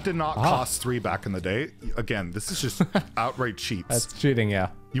 that did not cost 3 back in the day. Again, this is just outright cheats. That's cheating, yeah.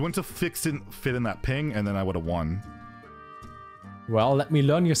 You went to fit in that ping, and then I would have won. Well, let me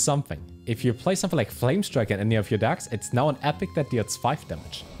learn you something. If you play something like Flame Strike in any of your decks, it's now an epic that deals 5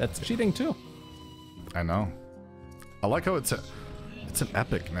 damage. That's cheating too. I know. I like how it's an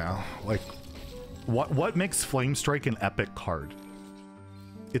epic now. Like, what makes Flame Strike an epic card?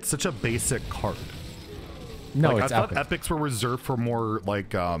 It's such a basic card. No, like, it's I thought epic. epics were reserved for more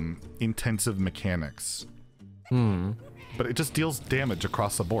like intensive mechanics. But it just deals damage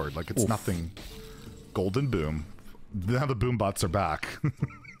across the board. Like it's nothing. Golden Boom. Now the boom bots are back.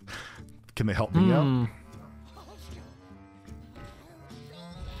 Can they help me out?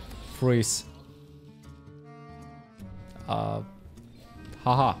 Freeze.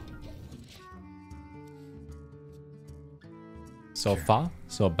 Haha. So far,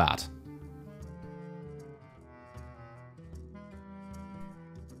 so bad.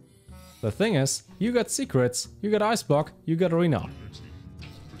 The thing is, you got secrets, you got Ice Block, you got Arena.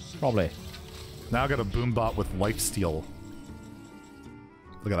 Probably. Now I got a boom bot with lifesteal.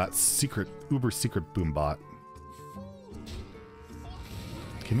 Look at that secret, uber secret boom bot.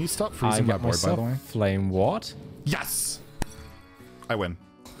 Can you stop freezing my board, by the way? Flame Ward. Yes! I win.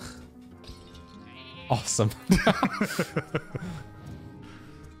 Awesome.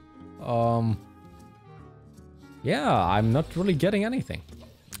 Yeah, I'm not really getting anything.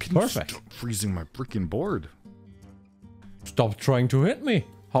 Perfect. Stop freezing my freaking board. Stop trying to hit me.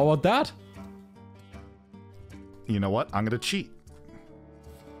 How about that? You know what? I'm gonna cheat.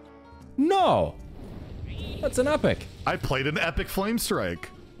 No. That's an epic. I played an epic Flame Strike.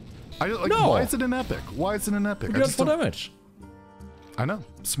 Like, No. Why is it an epic? Why is it an epic? You got full damage. I know.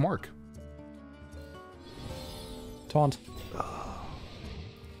 Smart. Taunt.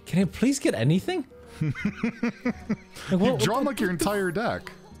 Can I please get anything? You've drawn like your entire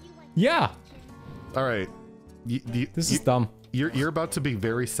deck. Yeah. All right. This is dumb. You're about to be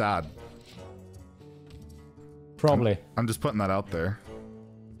very sad. Probably. I'm just putting that out there.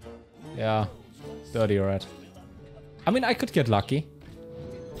 Yeah. Dirty red. I mean, I could get lucky.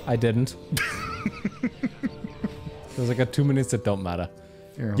 I didn't. There's like a 2 minutes that don't matter.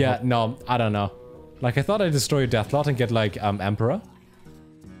 Yeah, no, I don't know. Like, I thought I'd destroy Deathlot and get, like, Emperor.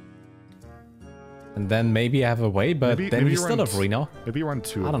 And then maybe I have a way, but then we still have Reno. Maybe you run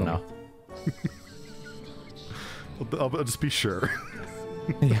 2 I of don't them. know. I'll just be sure.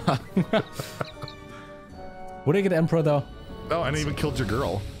 Yeah. Would I get Emperor, though? Oh, I didn't even killed your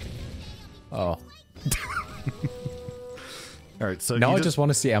girl. Oh. Alright, so now I just want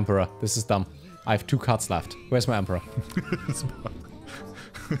to see Emperor. This is dumb. I have 2 cards left. Where's my Emperor?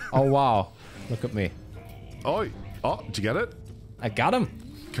 Oh, wow. Look at me. Oh, did you get it? I got him.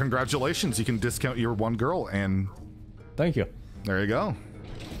 Congratulations, you can discount your 1 girl, and Thank you. there you go.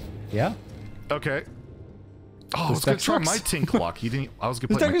 Yeah. Okay. Oh, I was gonna try my Tink Lock. You didn't. I was gonna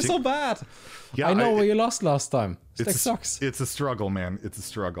This play deck my is so bad. Yeah, I know where you lost last time. This deck it's sucks. It's a struggle, man. It's a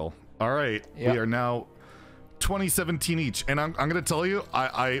struggle. All right, Yep. we are now 2017 each, and I'm gonna tell you,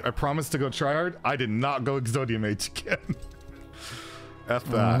 I promised to go try hard. I did not go Exodia Mage again. F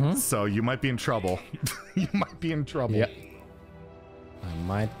that. So you might be in trouble. You might be in trouble. Yep. I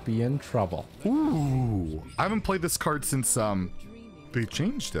might be in trouble. Ooh, I haven't played this card since they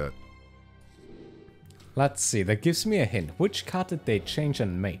changed it. Let's see. That gives me a hint. Which card did they change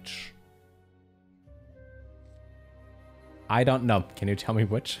in Mage? I don't know. Can you tell me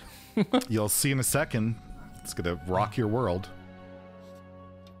which? You'll see in a second. It's gonna rock your world.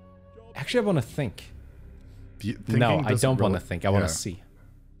 Actually, I want to think. Thinking No, I doesn't don't want to really- think. I want to yeah. see.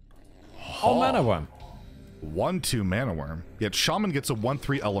 Oh, Mana Worm. 1/2 Mana Worm. Yet Shaman gets a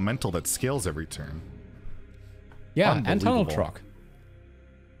 1/3 elemental that scales every turn. Yeah, and Tunnel Unbelievable. Truck.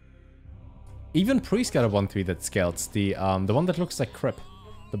 Even Priest got a 1/3 that scales. The one that looks like Crip.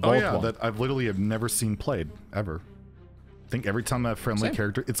 The Oh bald yeah, one. that I've literally have never seen played ever. I think every time that friendly Same.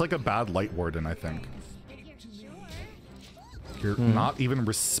 character, it's like a bad Light Warden. I think you're not even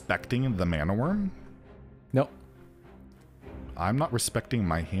respecting the Mana Worm. Nope. I'm not respecting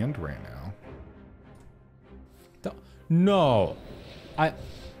my hand right now. No.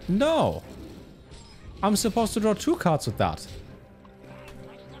 No. I'm supposed to draw 2 cards with that.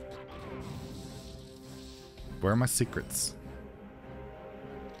 Where are my secrets?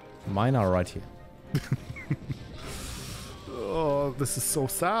 Mine are right here. Oh, this is so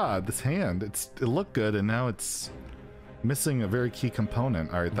sad. This hand, it looked good, and now it's missing a very key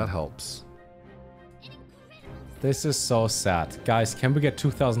component. All right, that helps. This is so sad. Guys, can we get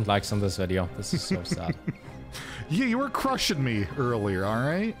 2,000 likes on this video? This is so sad. Yeah, you were crushing me earlier. All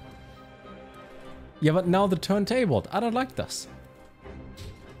right. Yeah, but now the turntable. I don't like this.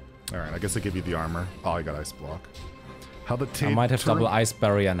 All right, I guess I give you the armor. Oh, I got ice block. How the I might have double ice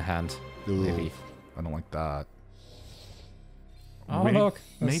barrier in hand. Ooh, Maybe. I don't like that. Oh, look.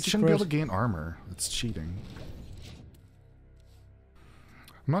 Mage shouldn't be able to gain armor. It's cheating.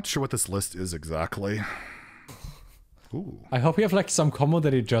 I'm not sure what this list is exactly. Ooh. I hope you have like some combo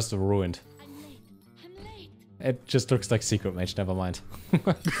that you just ruined. It just looks like Secret Mage, never mind.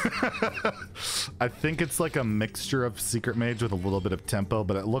 I think it's like a mixture of Secret Mage with a little bit of tempo,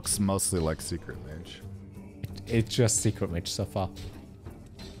 but it looks mostly like Secret Mage. It's just Secret Mage so far.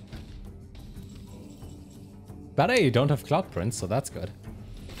 But hey, you don't have Cloud Prince, so that's good.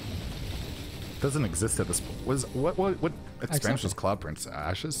 Doesn't exist at this point. What expansion is Cloud Prince?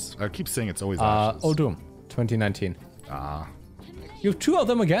 Ashes? I keep saying it's always Ashes. Oh, Doom, 2019. Ah. You have 2 of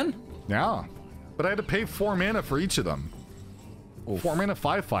them again? Yeah. But I had to pay 4 mana for each of them. Oof. 4 mana,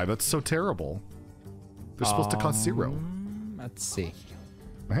 5/5. That's so terrible. They're supposed to cost 0. Let's see.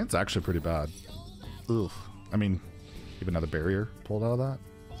 My hand's actually pretty bad. Ugh. I mean, you have another barrier pulled out of that?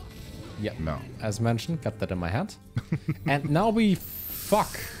 Yep. No. As mentioned, got that in my hand. And now we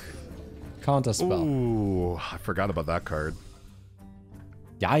fuck. Counterspell. Ooh, I forgot about that card.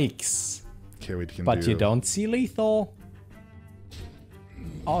 Yikes. Okay, we can But you don't see lethal.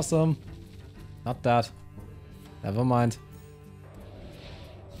 Awesome. Not that. Never mind.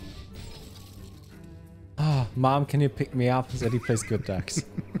 Ah, Mom, can you pick me up? Zeddy plays good decks.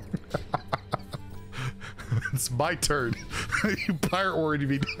 It's my turn. You pirate already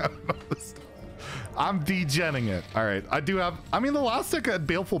be down on this. I'm degenning it. All right, I do have. I mean, the last deck had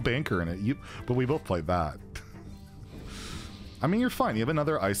Baleful Banker in it. But we both played that. I mean, you're fine. You have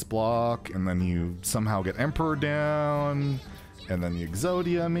another ice block, and then you somehow get Emperor down, and then you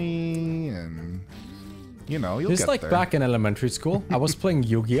Exodia me, and you know you'll Just get like there. back in elementary school, I was playing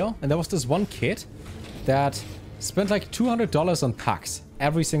Yu-Gi-Oh, and there was this one kid that spent like $200 on packs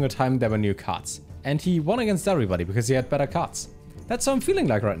every single time there were new cards. And he won against everybody because he had better cards. That's how I'm feeling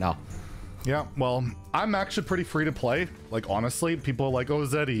like right now. Yeah, well, I'm actually pretty free to play. Like, honestly, people are like, oh,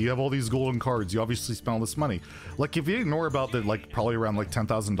 Zeddy, you have all these golden cards. You obviously spent all this money. Like, if you ignore about the, like, probably around, like,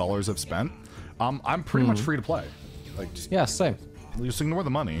 $10,000 I've spent, I'm pretty much free to play. Like, just, Yeah, same. just ignore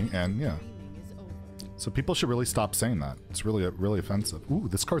the money, and yeah. So people should really stop saying that. It's really, really offensive. Ooh,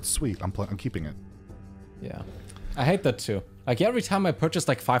 this card's sweet. I'm keeping it. Yeah. I hate that too. Like every time I purchase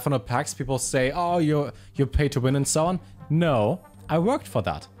like 500 packs, people say, oh, you're paid to win and so on. No, I worked for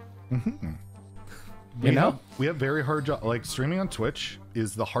that. Mm-hmm. You know? We have very hard job. Like, streaming on Twitch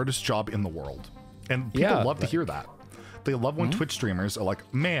is the hardest job in the world. And people love to hear that. They love when Twitch streamers are like,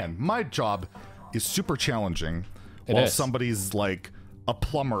 man, my job is super challenging. While somebody's like a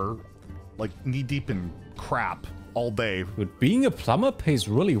plumber, like knee deep in crap all day. But being a plumber pays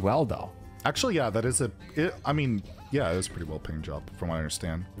really well though. Actually, yeah, that is I mean, yeah, it is a pretty well-paying job, from what I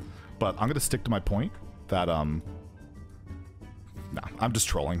understand. But I'm gonna stick to my point that nah, I'm just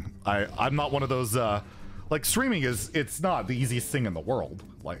trolling. I'm not one of those like streaming it's not the easiest thing in the world.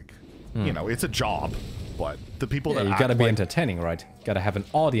 Like, you know, it's a job, but the people that you gotta be entertaining, right? Gotta have an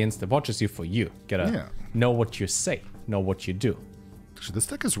audience that watches you for you. Gotta know what you say, know what you do. Actually, this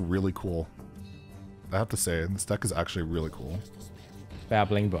deck is really cool. I have to say, this deck is actually really cool.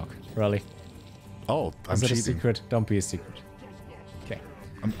 Babbling book, really? Oh, I'm cheating. cheating. Is it a secret? Don't be a secret. Okay.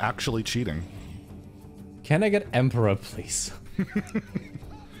 I'm actually cheating. Can I get Emperor, please? Can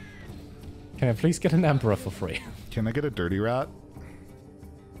I please get an Emperor for free? Can I get a Dirty Rat?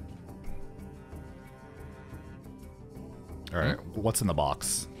 Alright, what's in the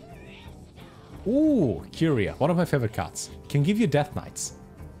box? Ooh, Curia, one of my favorite cards. Can give you Death Knights.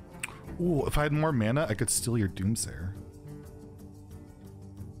 Ooh, if I had more mana, I could steal your Doomsayer.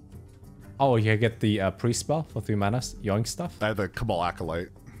 Oh, you get the priest spell for 3 mana, yoink stuff. I had the Cabal Acolyte.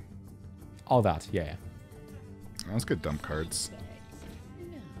 All that, yeah. That's good dump cards.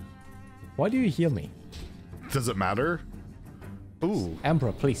 Why do you heal me? Does it matter? Ooh,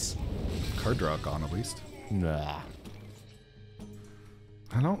 Emperor, please. card draw gone at least. Nah.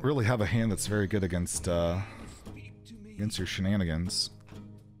 I don't really have a hand that's very good against your shenanigans.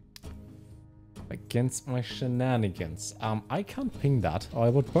 Against my shenanigans. I can't ping that, or I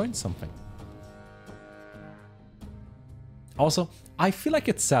would burn something. Also, I feel like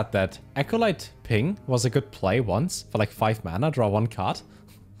it's sad that Acolyte Ping was a good play once for like 5 mana, draw 1 card.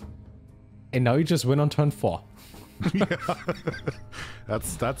 And now you just win on turn 4. Yeah.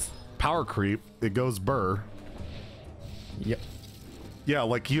 That's power creep. It goes burr. Yep. Yeah,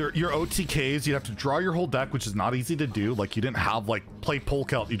 like your OTKs, you'd have to draw your whole deck, which is not easy to do. Like, you didn't have, like, play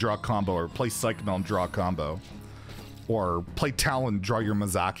Polk out, you draw a combo, or play Psychic and draw a combo. Or play Talon, draw your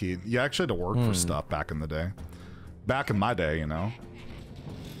Mizaki. You actually had to work for stuff back in the day. Back in my day, you know.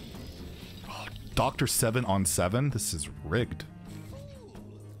 Oh, Dr. 7 on 7? This is rigged.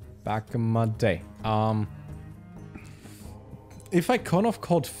 Back in my day. If I Cone of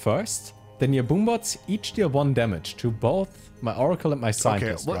Cold first, then your boombots each deal 1 damage to both my Oracle and my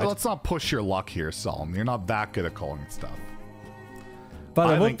Scientist, Okay, right? let's not push your luck here, Solem. You're not that good at calling stuff.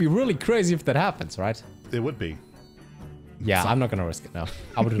 But it would be really crazy if that happens, right? It would be. Yeah, I'm not gonna risk it now.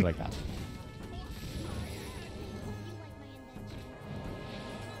 I would do it like that.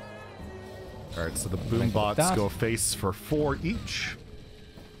 Alright, so the boombots go face for 4 each.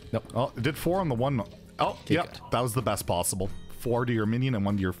 Nope. Oh, it did 4 on the one. Oh, yep. it. That was the best possible. 4 to your minion and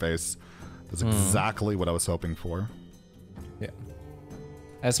 1 to your face. That's exactly what I was hoping for. Yeah.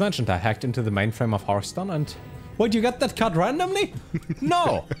 As mentioned, I hacked into the mainframe of Hearthstone and... Wait, you got that card randomly?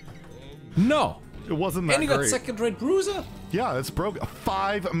 No! No! It wasn't that and you got great. second-rate Bruiser? Yeah, it's broke. A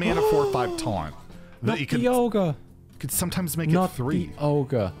 5 mana 4/5 taunt. Not the ogre. You could sometimes make Not it 3. the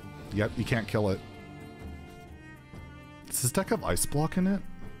ogre. Yep, you can't kill it. Does this deck have Ice Block in it?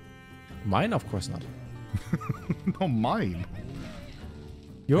 Mine, of course not. No, mine.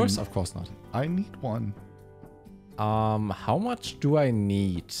 Yours, of course not. I need one. How much do I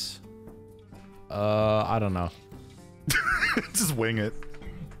need? I don't know. Just wing it.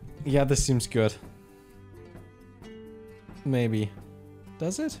 Yeah, this seems good. Maybe.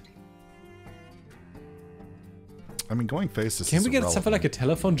 Does it? I mean, going face is Can we get something like a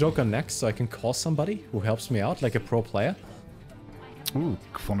telephone joker next so I can call somebody who helps me out, like a pro player? Ooh,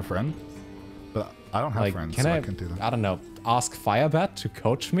 phone a friend? But I don't have Like, friends, can so I I can't do that. I don't know, ask Firebat to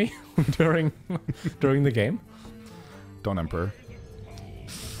coach me during the game? Don't Emperor.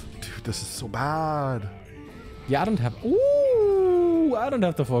 Dude, this is so bad. Yeah, I don't have... Ooh! I don't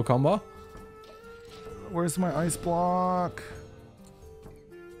have the full combo. Where's my Ice Block?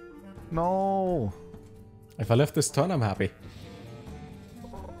 No. If I lift this turn, I'm happy.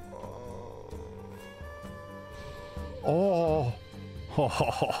 Oh.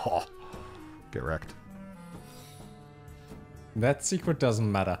 Get wrecked. That secret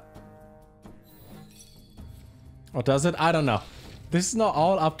doesn't matter. Or does it? I don't know. This is not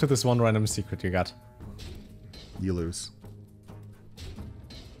all up to this one random secret you got. You lose.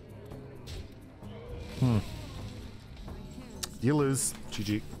 You lose.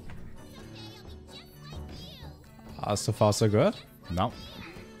 GG. So far so good. No.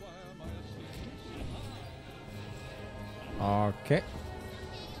 Okay.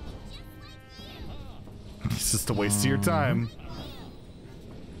 It's just a waste of your time.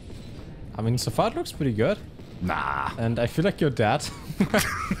 I mean, so far it looks pretty good. Nah. And I feel like you're dead. At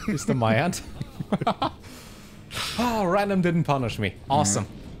least on my end. Oh, random didn't punish me. Awesome.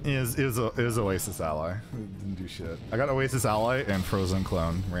 Is Oasis Ally. Didn't do shit. I got Oasis Ally and Frozen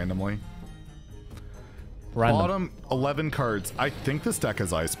Clone randomly. Random. Bottom 11 cards. I think this deck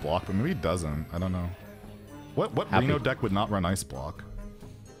has Ice Block, but maybe it doesn't. I don't know. What Happy. Reno deck would not run Ice Block?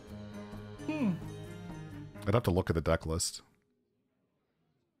 I'd have to look at the deck list.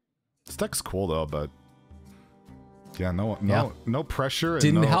 This deck's cool though, but yeah, no pressure and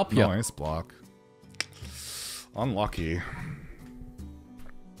Didn't no, help no you. Ice Block. Unlucky.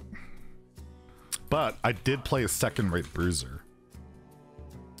 But I did play a second-rate Bruiser.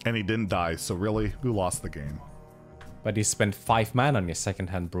 And he didn't die, so really, who lost the game? But you spent 5 mana on your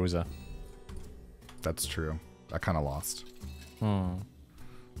second-hand Bruiser. That's true. I kind of lost.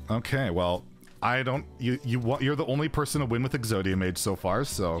 Okay, well, I don't... You're the only person to win with Exodia Mage so far,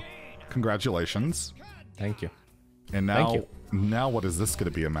 so congratulations. Thank you. And now, Thank you. now what is this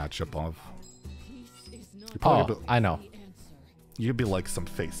going to be a matchup of? Oh, I know. You could be like some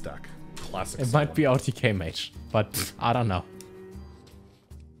face deck. Classic. It might be OTK Mage, but I don't know.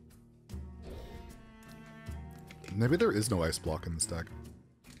 Maybe there is no Ice Block in this deck.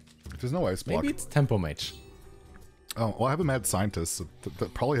 If there's no Ice Block... Maybe it's Tempo Mage. Oh, well, I have a Mad Scientist, so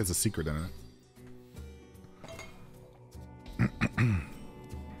that probably has a secret in it.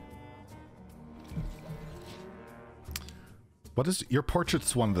 What is... Your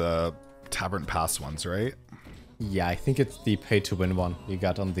portrait's one of the Tavern Pass ones, right? Yeah, I think it's the pay-to-win one you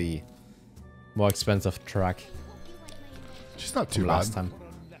got on the more expensive track She's not too from bad. last time.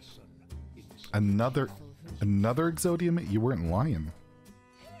 Another Exodia Mage? You weren't lying.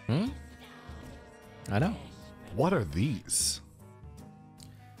 I know. What are these?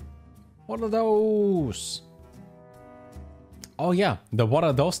 What are those? Oh yeah, the what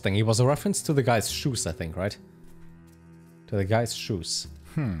are those thing. It was a reference to the guy's shoes, I think, right? To the guy's shoes.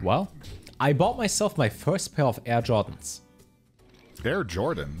 Well, I bought myself my first pair of Air Jordans. Air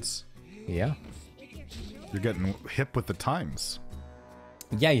Jordans? Yeah. You're getting hip with the times.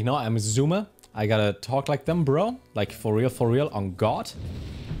 Yeah, you know, I'm a Zoomer. I gotta talk like them, bro. Like, for real, on God.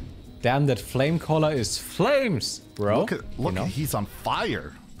 Damn, that flame collar is flames, bro. Look, You know? he's on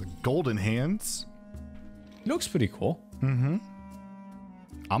fire. The golden hands. Looks pretty cool.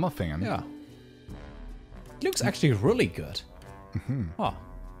 I'm a fan. Yeah. It looks actually really good. Oh.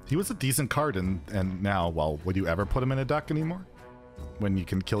 He was a decent card, and now, well, would you ever put him in a deck anymore? When you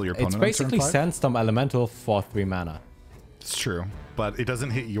can kill your opponent. It's basically on turn 5? Sandstorm Elemental for 3 mana. It's true, but it doesn't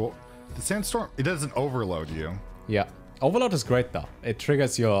hit your... The Sandstorm, it doesn't overload you. Yeah. Overload is great, though. It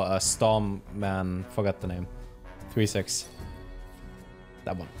triggers your Storm Man, forgot the name. 3/6.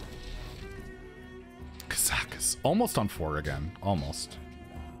 That one. Kazakus. Almost on 4 again. Almost.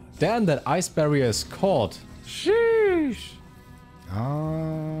 Damn, that ice barrier is caught. Sheesh.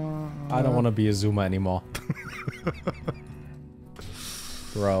 I don't want to be a Zoomer anymore.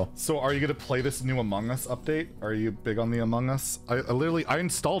 Bro. So are you going to play this new Among Us update? Are you big on the Among Us? I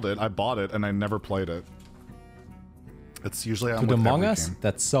installed it, I bought it, and I never played it. It's usually on Among Us? Game.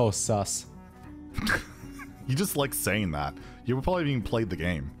 That's so sus. You just like saying that. You probably even played the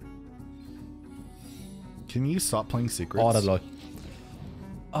game. Can you stop playing Secrets? Oh, that look.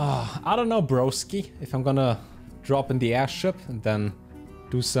 I don't know, broski. If I'm gonna drop in the airship and then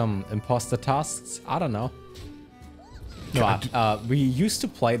do some imposter tasks. I don't know. No, we used to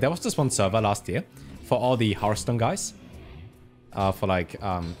play. There was this one server last year for all the Hearthstone guys. For like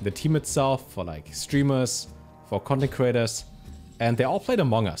the team itself, for like streamers, for content creators, and they all played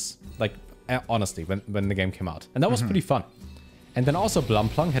Among Us. Like honestly, when the game came out, and that was pretty fun. And then also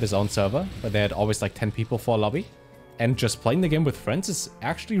Blumplung had his own server where they had always like 10 people for a lobby, and just playing the game with friends is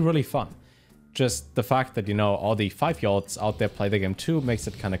actually really fun. Just the fact that, you know, all the 5-year-olds out there play the game too makes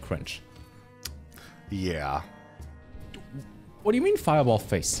it kind of cringe. Yeah. What do you mean fireball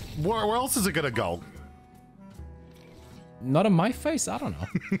face? Where else is it gonna go? Not in my face? I don't know.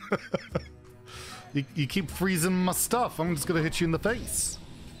 You keep freezing my stuff. I'm just gonna hit you in the face.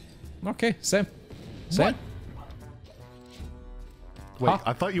 Okay, same. Same. What? Wait,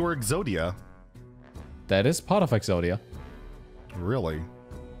 I thought you were Exodia. That is part of Exodia. Really?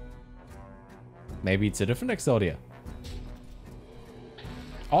 Maybe it's a different Exodia.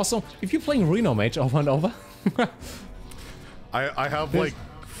 Also, if you're playing Reno Mage over and over... I have like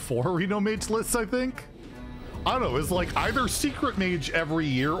 4 Reno Mage lists, I think. I don't know, it's like either Secret Mage every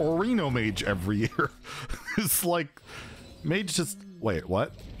year or Reno Mage every year. It's like, Mage just... Wait,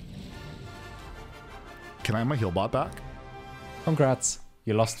 what? Can I have my heal bot back? Congrats,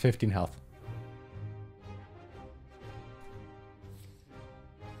 you lost 15 health.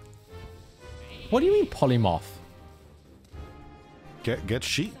 What do you mean polymorph? Get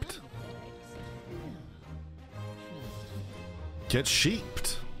sheeped. Get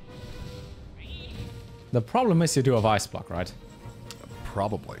sheeped. The problem is you do have ice block, right?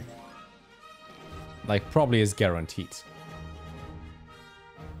 Probably. Like, probably is guaranteed.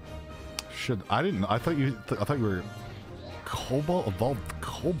 I thought you were Cobalt, evolved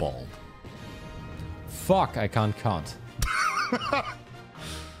Cobalt. Fuck, I can't count.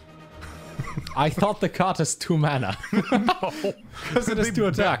 I thought the card is 2 mana. No. Because it is 2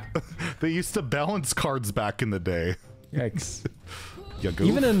 attack. They used to balance cards back in the day. Yikes. Goof.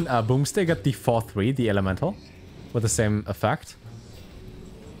 Even in Boomstick got the 4/3, the elemental, with the same effect.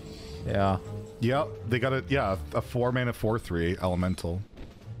 Yeah. Yep, they got a 4-mana 4/3 elemental.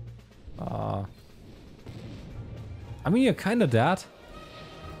 I mean, you're kind of dead.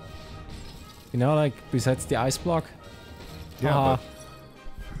 You know, like, besides the ice block. Yeah, but...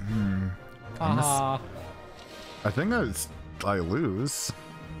 I think I lose.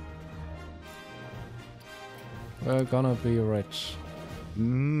 We're gonna be rich.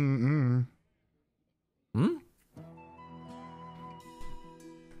 Mm-mm. Hmm?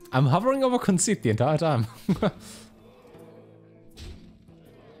 I'm hovering over conceit the entire time.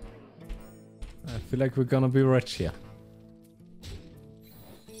 I feel like we're gonna be rich here.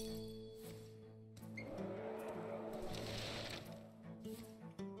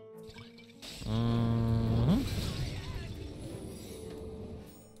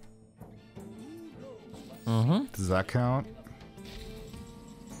 Does that count?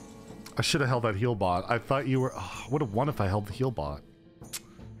 I should have held that heal bot. I thought you were... Oh, I would have won if I held the heal bot.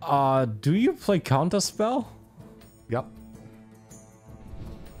 Do you play Counterspell? Yep.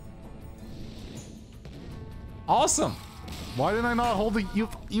 Awesome! Why did I not hold the...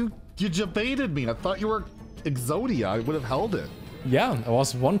 You debated me. I thought you were Exodia. I would have held it. Yeah, it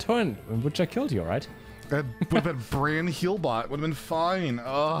was 1 turn in which I killed you, right? That would have been brand heal bot. Would have been fine.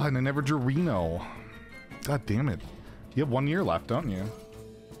 Oh, and I never drew Reno. God damn it. You have 1 year left, don't you?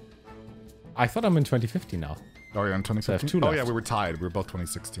 I thought I'm in 2050 now. Oh, you're in 2015? So I have 2 oh, left. yeah, we were tied. We were both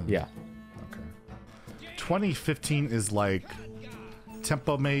 2016. Yeah. Okay. 2015 is like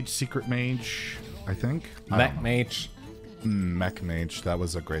Tempo Mage, Secret Mage, I think. Mech Mage. Mech Mage. That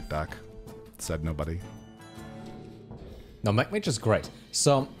was a great deck. Said nobody. No, Mech Mage is great.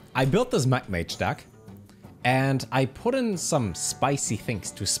 So I built this Mech Mage deck, and I put in some spicy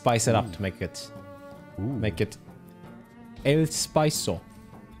things to spice it up to make it el spiso.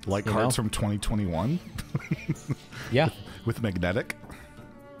 Like cards from 2021? Yeah. With magnetic?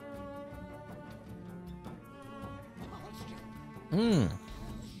 There's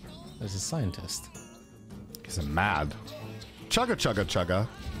a scientist. He's a mad. Chugga chugga chugga.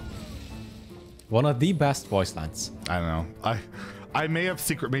 One of the best voice lines. I don't know. I may have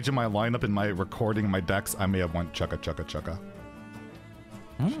Secret Mage in my lineup in my recording, my decks. I may have went chugga chugga chugga.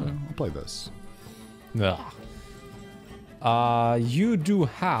 Sure, I'll play this. Ugh. You do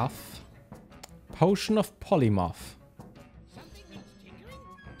have Potion of Polymorph.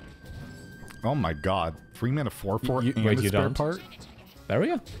 Oh my god. 3 mana 4/4 and wait, a you spare don't? part?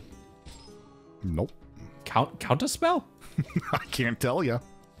 Barrier? Nope. Counterspell? I can't tell you.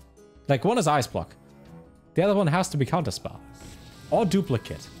 Like, one is Ice Block. The other one has to be Counterspell. Or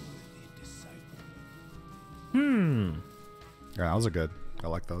Duplicate. Yeah, those are good. I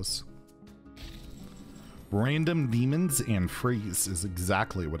like those. Random demons and freeze is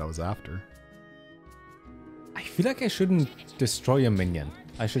exactly what I was after. I feel like I shouldn't destroy a minion.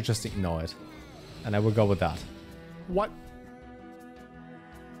 I should just ignore it. And I will go with that. What?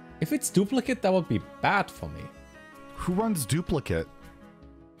 If it's Duplicate, that would be bad for me. Who runs duplicate?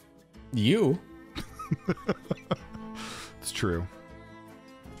 You? It's true.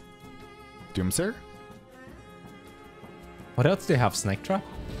 Doomsayer? What else do you have? Snake Trap?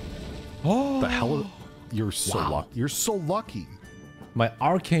 Oh, The hell? You're so lucky. You're so lucky. my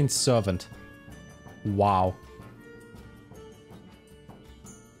Arcane Servant. Wow.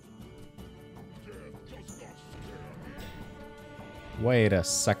 Wait a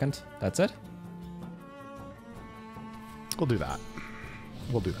second. That's it? We'll do that.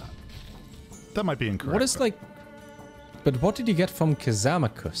 We'll do that. That might be incorrect. What is like... But what did you get from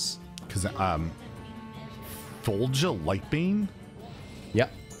Kazamacus? Because, Folja Lightbane?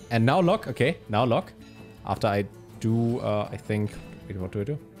 Yep. And now look. Okay, now look. After I do, I think... Wait, what do I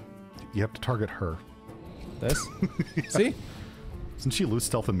do? You have to target her. This? See? Doesn't she lose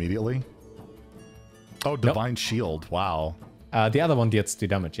stealth immediately? Oh, Divine Shield. Wow. The other one did the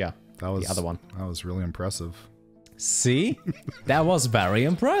damage, yeah. That was the other one. That was really impressive. See? That was very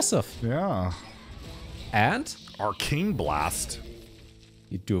impressive. Yeah. And? Arcane Blast.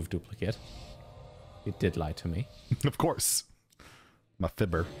 You do have Duplicate. You did lie to me. Of course. My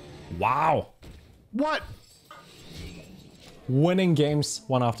fibber. Wow. What? Winning games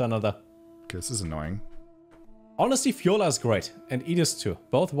one after another. Okay, this is annoying. Honestly, Fiola is great. And Edis too.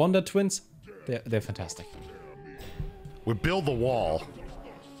 Both Wonder Twins. They're fantastic. We build the wall.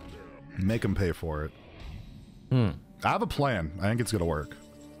 Make them pay for it. I have a plan. I think it's gonna work.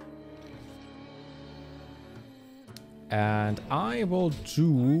 And I will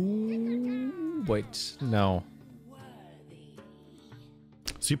do... Wait, no.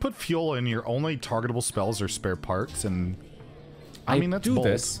 So you put Fiola in your only targetable spells or spare parts, and I mean that's do bold.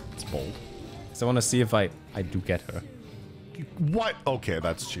 this. It's bold. So I want to see if I do get her. What? Okay,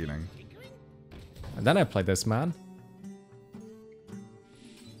 that's cheating. And then I play this man.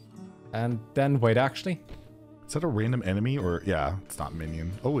 And then, wait, actually. Is that a random enemy or yeah? It's not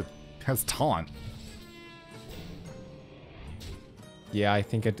minion. Oh, it has taunt. Yeah, I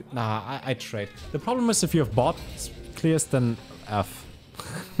think it... Nah, I trade. The problem is if you have bot clears, then F.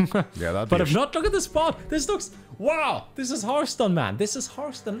 Yeah, that'd But be if not, look at this bot. This looks... Wow, this is Hearthstone, man. This is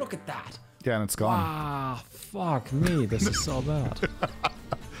Hearthstone. Look at that. Yeah, and it's gone. Ah, fuck me. This is so bad.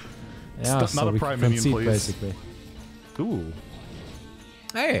 Yeah, not so a we prime can minion, concede, please. basically. Ooh.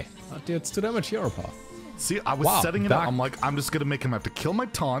 Hey, that deals 2 damage hero power. See, I was setting it that- up. I'm like, I'm just gonna make him have to kill my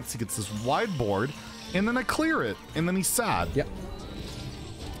taunts. He gets this wide board, and then I clear it, and then he's sad. Yep.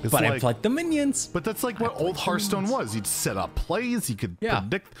 It's But like, I played the minions. But that's like what old Hearthstone was. You'd set up plays, you could Yeah.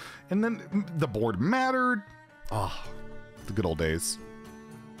 predict, and then the board mattered. Ah, the good old days.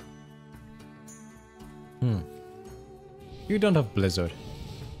 You don't have Blizzard.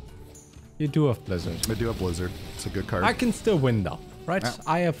 You do have Blizzard. I do have Blizzard. It's a good card. I can still win though, right? Yeah.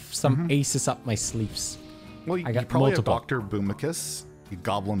 I have some aces up my sleeves. well, you, I got you probably multiple. have Dr. Boomicus, you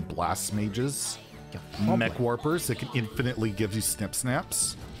Goblin Blast Mages, Mech Warpers that can infinitely give you Snip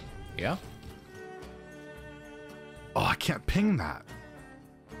Snaps. Yeah. Oh, I can't ping that.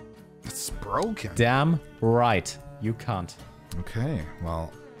 It's broken. Damn right. You can't. Okay,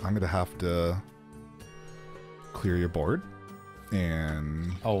 well, I'm gonna have to clear your board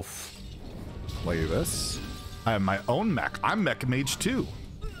and Oh. play this. I have my own mech. I'm Mech Mage too.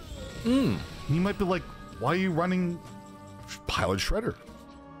 You might be like, why are you running Pilot Shredder?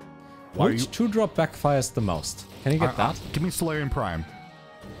 Why are you... Which 2-drop backfires the most? Can you get that? Give me Solarian Prime.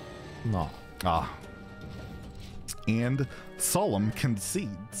 No. Ah. And Solem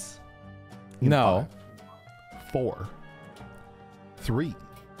concedes. No. 5, 4, 3,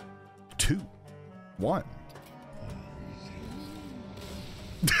 2, 1.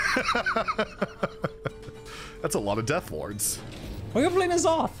 That's a lot of Death Lords. Why are you playing this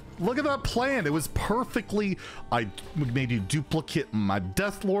off? Look at that plan. It was perfectly. I made you duplicate my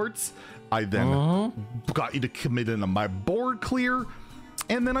Death Lords. I then got you to commit into my board clear.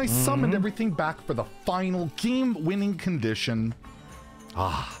 And then I summoned everything back for the final game-winning condition.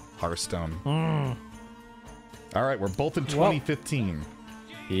 Ah, Hearthstone. All right, we're both in 2015.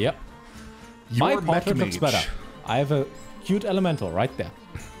 Yep. Your My portrait looks mage. better. I have a cute elemental right there.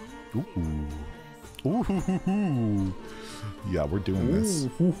 Ooh. Ooh. Yeah, we're doing this.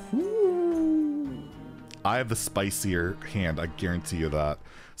 I have the spicier hand, I guarantee you that.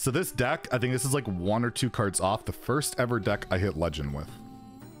 So this deck, I think this is like 1 or 2 cards off the first ever deck I hit Legend with.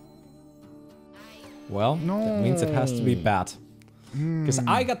 Well, that means it has to be bad. Because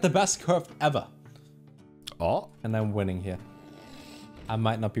I got the best curve ever. Oh. And I'm winning here. I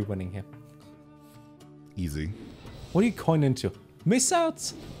might not be winning here. Easy. What are you coin into? Miss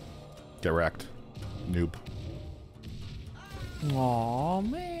outs? Get wrecked. Noob. Aw,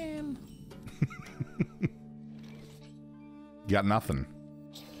 man. Got nothing.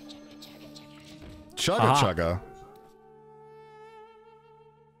 Chugga chugga.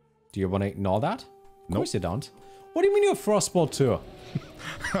 Do you want to ignore that? Of course you don't. What do you mean you're Frostbolt too?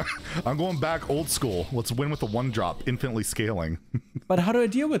 I'm going back old school. Let's win with a 1-drop, infinitely scaling. But how do I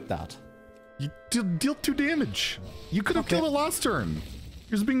deal with that? You deal 2 damage. You could have killed it last turn.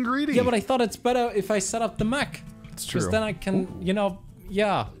 You're just being greedy. Yeah, but I thought it's better if I set up the mech. It's true. Because then I can, you know,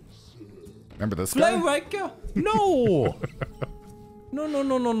 yeah. Remember this guy? Flowraker? No!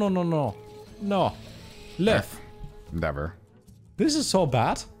 No. No. Live. Never. This is so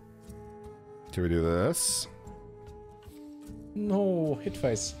bad. Can we do this? No, hit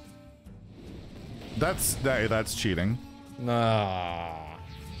face. That's cheating. Nah.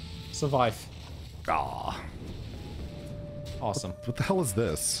 Survive. Ah. Awesome. What the hell is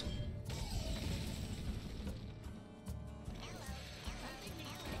this?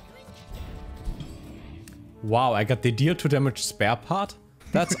 Wow, I got the deal 2 damage spare part.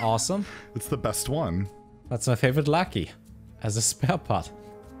 That's awesome. It's the best one. That's my favorite lucky. As a spare part.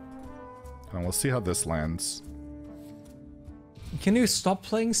 And we'll see how this lands. Can you stop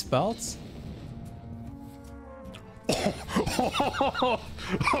playing spells?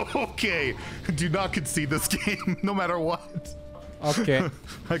 Okay. Do not concede this game, no matter what. Okay.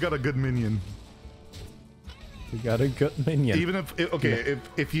 I got a good minion. You got a good minion. Even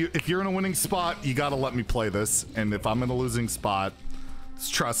if you're in a winning spot, you gotta let me play this. And if I'm in a losing spot,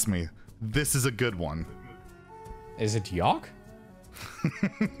 trust me, this is a good one. Is it York?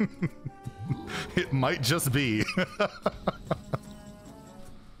 It might just be.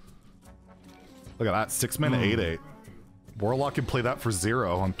 Look at that, 6 mana, 8/8. Warlock can play that for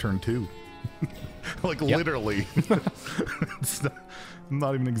 0 on turn 2. Like literally. It's not, I'm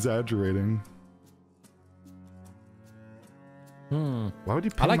not even exaggerating. Why would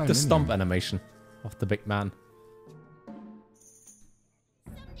you? I like the minion? stomp animation of the big man.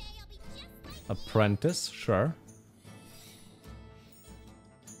 Apprentice, sure.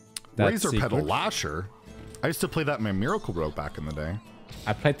 That's Razor Petal secret. Lasher. I used to play that in my Miracle Rogue back in the day.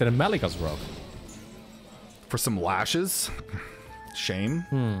 I played that in Malika's Rogue. For some lashes. Shame.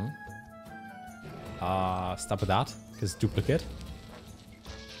 Stop with that. Because duplicate.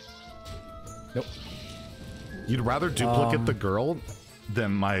 Nope. You'd rather duplicate the girl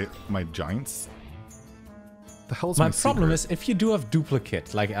than my giants? The hell's My my problem secret? is if you do have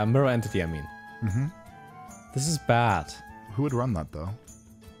duplicate, like a mirror entity, I mean. This is bad. Who would run that though?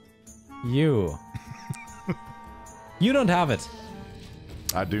 You. You don't have it.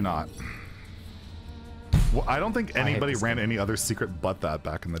 I do not. Well, I don't think anybody this ran any other secret but that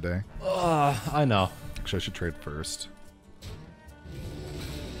back in the day. I know. Actually, I should trade first.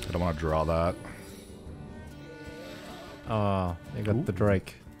 I don't want to draw that. Oh, you got the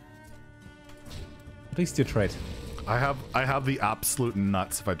Drake. At least you trade. I have the absolute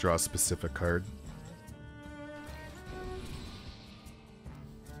nuts if I draw a specific card.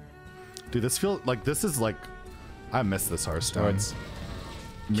 Dude, this is like I miss this Hearthstone.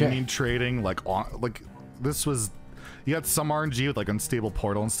 Minion trading, like this was, you had some RNG with like unstable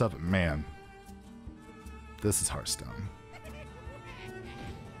portal and stuff. Man, this is Hearthstone.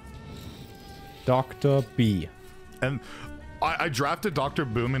 Dr. B. And I drafted Dr.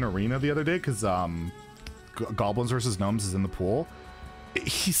 Boom in Arena the other day because Goblins versus Gnomes is in the pool.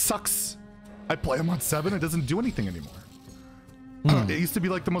 He sucks I play him on 7, it doesn't do anything anymore. It used to be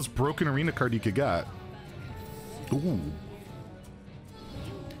like the most broken arena card you could get. Ooh.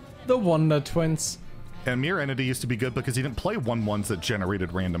 The Wonder Twins. And Mirror Entity used to be good because he didn't play 1/1s that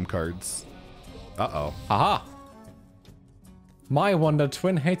generated random cards. Uh-oh. Haha. My Wonder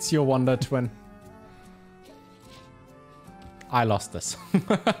Twin hates your Wonder Twin. I lost this.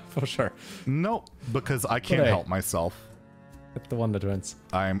 For sure. No, because I can't help myself. Hit the Wonder Twins.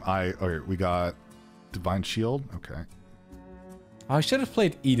 Okay, we got Divine Shield. Okay. I should have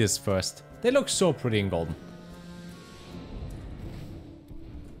played Edis first. They look so pretty in golden.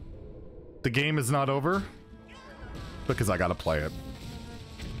 The game is not over because I gotta play it.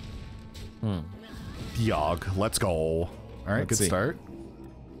 Yogg, let's go. All right, good start.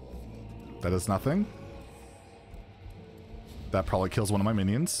 That is nothing. That probably kills one of my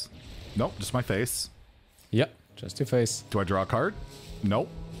minions. Nope, just my face. Yep, just your face. Do I draw a card? Nope.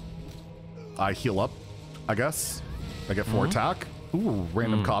 I heal up, I guess. I get 4 attack. Ooh,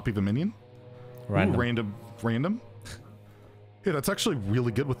 random copy of a minion. Random. Ooh, random. Hey, that's actually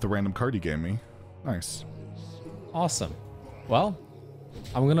really good with the random card you gave me. Nice. Awesome. Well,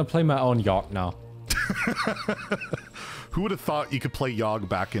 I'm gonna play my own Yogg now. Who would have thought you could play Yogg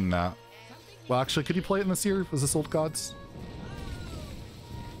back in... well, actually, could you play it in this year? Was this Old Gods?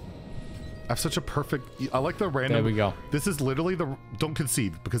 I have such a perfect... I like the random... There we go. This is literally the... Don't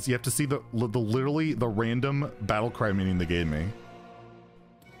concede, because you have to see literally the random Battlecry minion they gave me.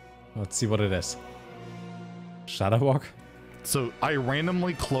 Let's see what it is. Shadow Walk? So, I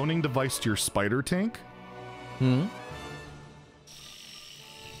randomly cloning deviced your spider tank. And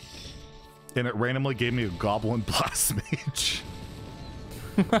it randomly gave me a Goblin Blast Mage.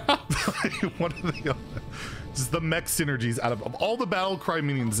 One of the other. Just the mech synergies out of all the Battlecry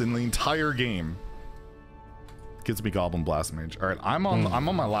minions in the entire game. Gives me Goblin Blast Mage. All right, I'm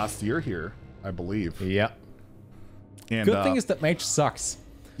on my last year here, I believe. Yeah. And good thing is that Mage sucks.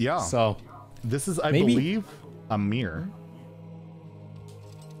 Yeah. So this is, I believe, a mirror.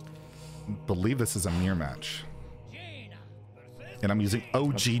 Believe this is a mirror match. And I'm using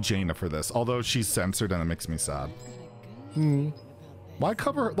OG Jaina for this, although she's censored and it makes me sad. Why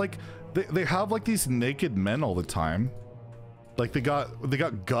cover, like, they have like these naked men all the time. Like they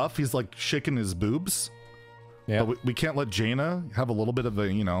got Guff, he's like shaking his boobs. Yeah. But we can't let Jaina have a little bit of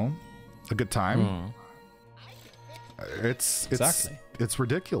a, you know, a good time. It's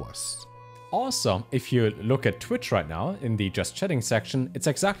ridiculous. Also, if you look at Twitch right now, in the just chatting section, it's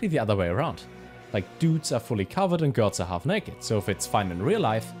exactly the other way around. Like, dudes are fully covered and girls are half naked. So if it's fine in real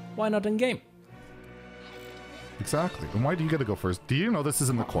life, why not in game? Exactly. And why do you get to go first? Do you know this is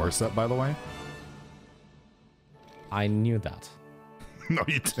in the core set, by the way? I knew that. No,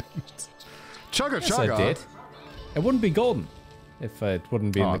 you didn't. Chugga yes, chugga. I did. It wouldn't be golden if it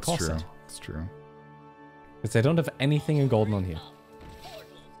wouldn't be in the core set. It's true. Because they don't have anything in golden on here.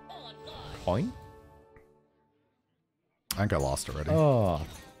 Coin? I think I lost already. Oh.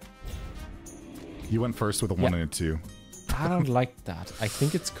 You went first with a 1 and a 2. I don't like that. I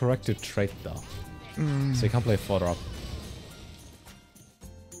think it's correct to trade though. So you can't play 4-drop.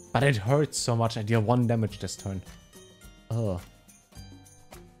 But it hurts so much. I deal 1 damage this turn. Oh.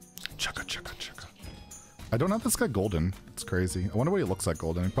 Chugga chugga chugga. I don't have this guy golden. It's crazy. I wonder what he looks like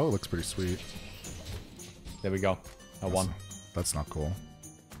golden. He probably looks pretty sweet. There we go. I won. That's not cool.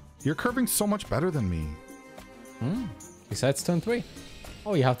 You're curving so much better than me. Besides turn 3.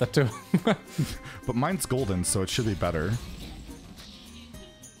 Oh, you have that too. But mine's golden, so it should be better.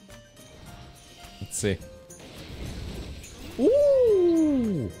 Let's see.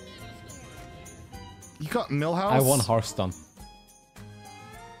 Ooh! You got Millhouse? I won Hearthstone.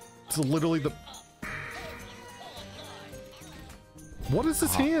 It's literally the... What is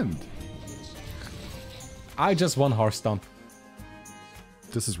his hand? I just won Hearthstone.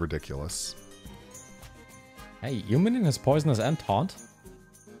 This is ridiculous. Hey, your minion has poisonous and taunt.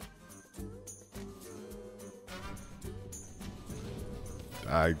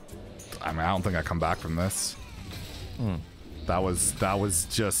 I mean, I don't think I come back from this. That was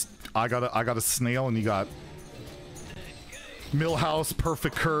just... I got a snail and you got... Millhouse,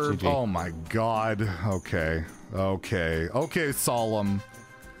 perfect curve. GG. Oh my god. Okay. Okay, Solem.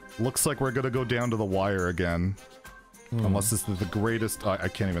 Looks like we're gonna go down to the wire again. Unless this is the greatest... I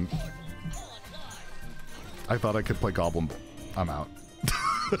can't even... I thought I could play Goblin. I'm out.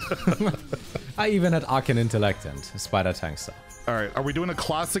 I even had Arcane Intellect and Spider Tank stuff. Alright, are we doing a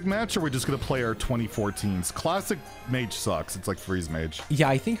classic match or are we just gonna play our 2014s? Classic Mage sucks. It's like Freeze Mage. Yeah,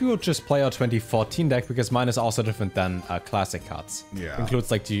 I think we would just play our 2014 deck because mine is also different than classic cards. Yeah. Includes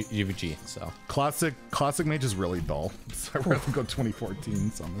like GVG, so. Classic Mage is really dull. So I'd rather go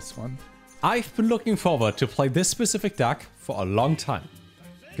 2014s on this one. I've been looking forward to play this specific deck for a long time.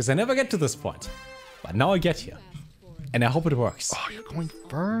 Because I never get to this point. But now I get here. And I hope it works. Oh, you're going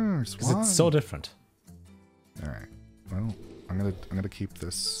first. Because it's so different. Alright. Well, I'm gonna keep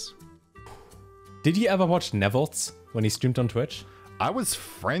this. Did you ever watch Neville's when he streamed on Twitch? I was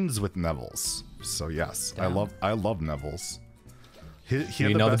friends with Neville's. So yes, Damn. I love Neville's. He Do had you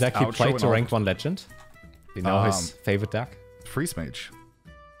the know the best deck he outro played in to all- rank 1 legend? Do you know his favorite deck? Freeze Mage.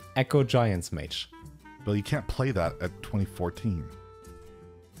 Echo Giants Mage. Well, you can't play that at 2014.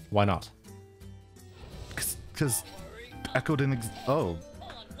 Why not? Because Echo didn't oh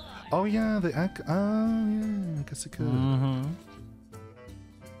yeah, the Echo. Oh yeah, I guess it could. I'm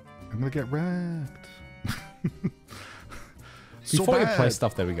gonna get wrecked. Before you play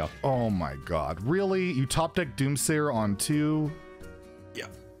stuff, there we go. Oh my god, really? You top deck Doomsayer on 2? Yeah.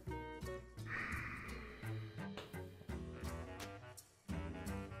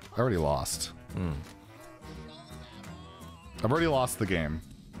 I already lost. I've already lost the game.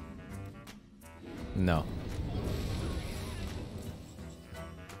 No.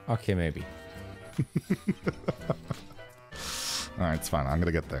 Okay, maybe. Alright, it's fine. I'm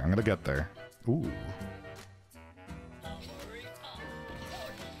gonna get there. I'm gonna get there. Ooh.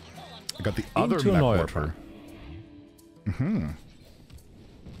 I got the other Into mech an oil warper. trap.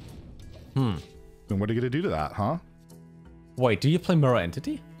 Then what are you gonna do to that, huh? Wait, do you play Mirror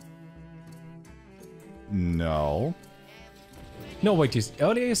Entity? No. No, wait,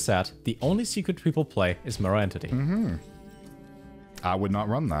 earlier you said the only secret people play is Mirror Entity. I would not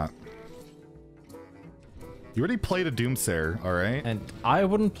run that. You already played a Doomsayer, alright? And I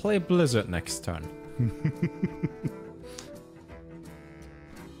wouldn't play Blizzard next turn.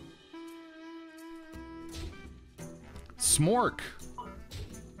 Smork!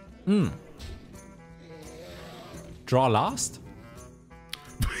 Draw last?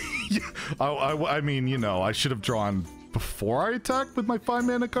 I mean, you know, I should have drawn before I attacked with my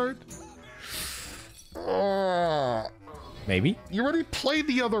 5-mana card. Maybe? You already played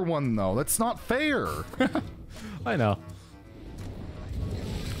the other one, though. That's not fair. I know.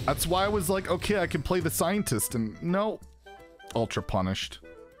 That's why I was like, okay, I can play the Scientist, and no. Ultra punished.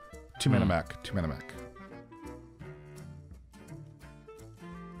 2-mana mech. 2-mana mech.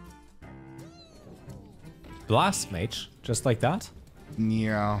 Blast Mage, just like that?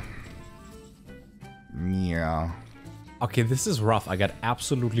 Yeah. Yeah. Okay, this is rough. I got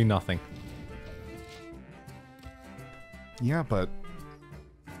absolutely nothing. Yeah, but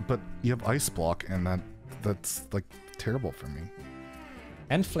you have Ice Block, and that's like terrible for me.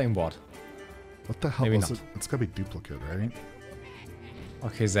 And Flame Ward. What the hell Maybe was not. it? It's gotta be duplicate, right?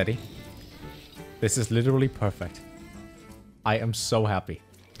 Okay, Zeddy. This is literally perfect. I am so happy.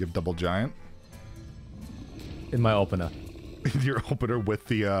 You have double giant In my opener. your opener with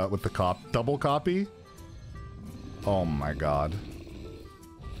the double copy. Oh my god.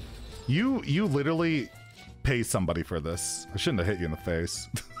 You literally pay somebody for this. I shouldn't have hit you in the face.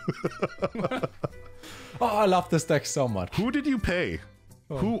 Oh, I love this deck so much. Who did you pay?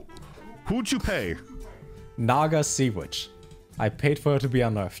 Who'd you pay? Naga Sea Witch. I paid for her to be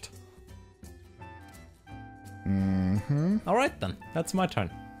unnerved. Alright then, that's my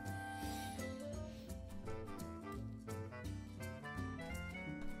turn.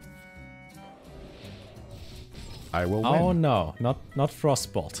 I will win. Oh no, not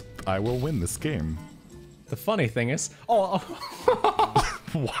Frostbolt. I will win this game. The funny thing is, What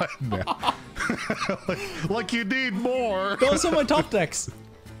now? like you need more. those are my top decks.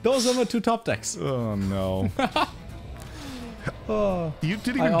 Those are my 2 top decks. Oh no. You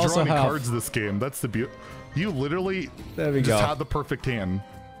didn't even I draw also any have- cards this game. That's the beauty. You literally There we just go. had the perfect hand.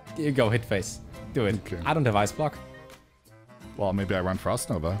 Here you go, hit face. Do it. Okay. I don't have Ice Block. Well, maybe I run Frost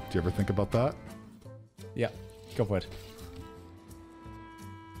Nova. Do you ever think about that? Yeah, go for it.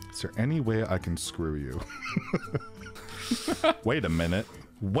 Is there any way I can screw you? Wait a minute.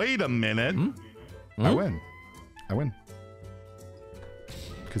 Wait a minute. I win. I win.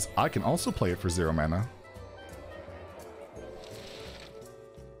 Because I can also play it for 0 mana.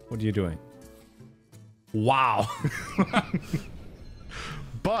 What are you doing? Wow.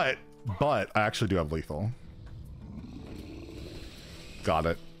 But I actually do have lethal. Got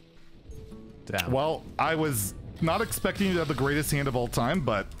it. Damn. Well, I was not expecting you to have the greatest hand of all time,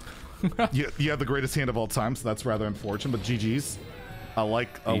 but you have the greatest hand of all time, so that's rather unfortunate. But GG's.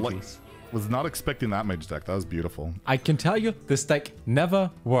 GG's. Was not expecting that mage deck. That was beautiful. I can tell you, this deck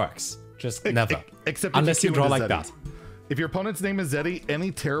never works. Just never. Except if Unless you queue draw into like Zeddy. that. If your opponent's name is Zeddy,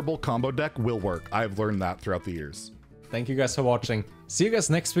 any terrible combo deck will work. I've learned that throughout the years. Thank you guys for watching. See you guys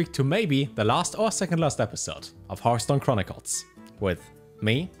next week to maybe the last or second last episode of Hearthstone Chronicles. With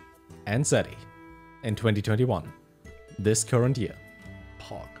me, and Zeddy in 2021. This current year.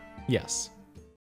 Pog. Yes.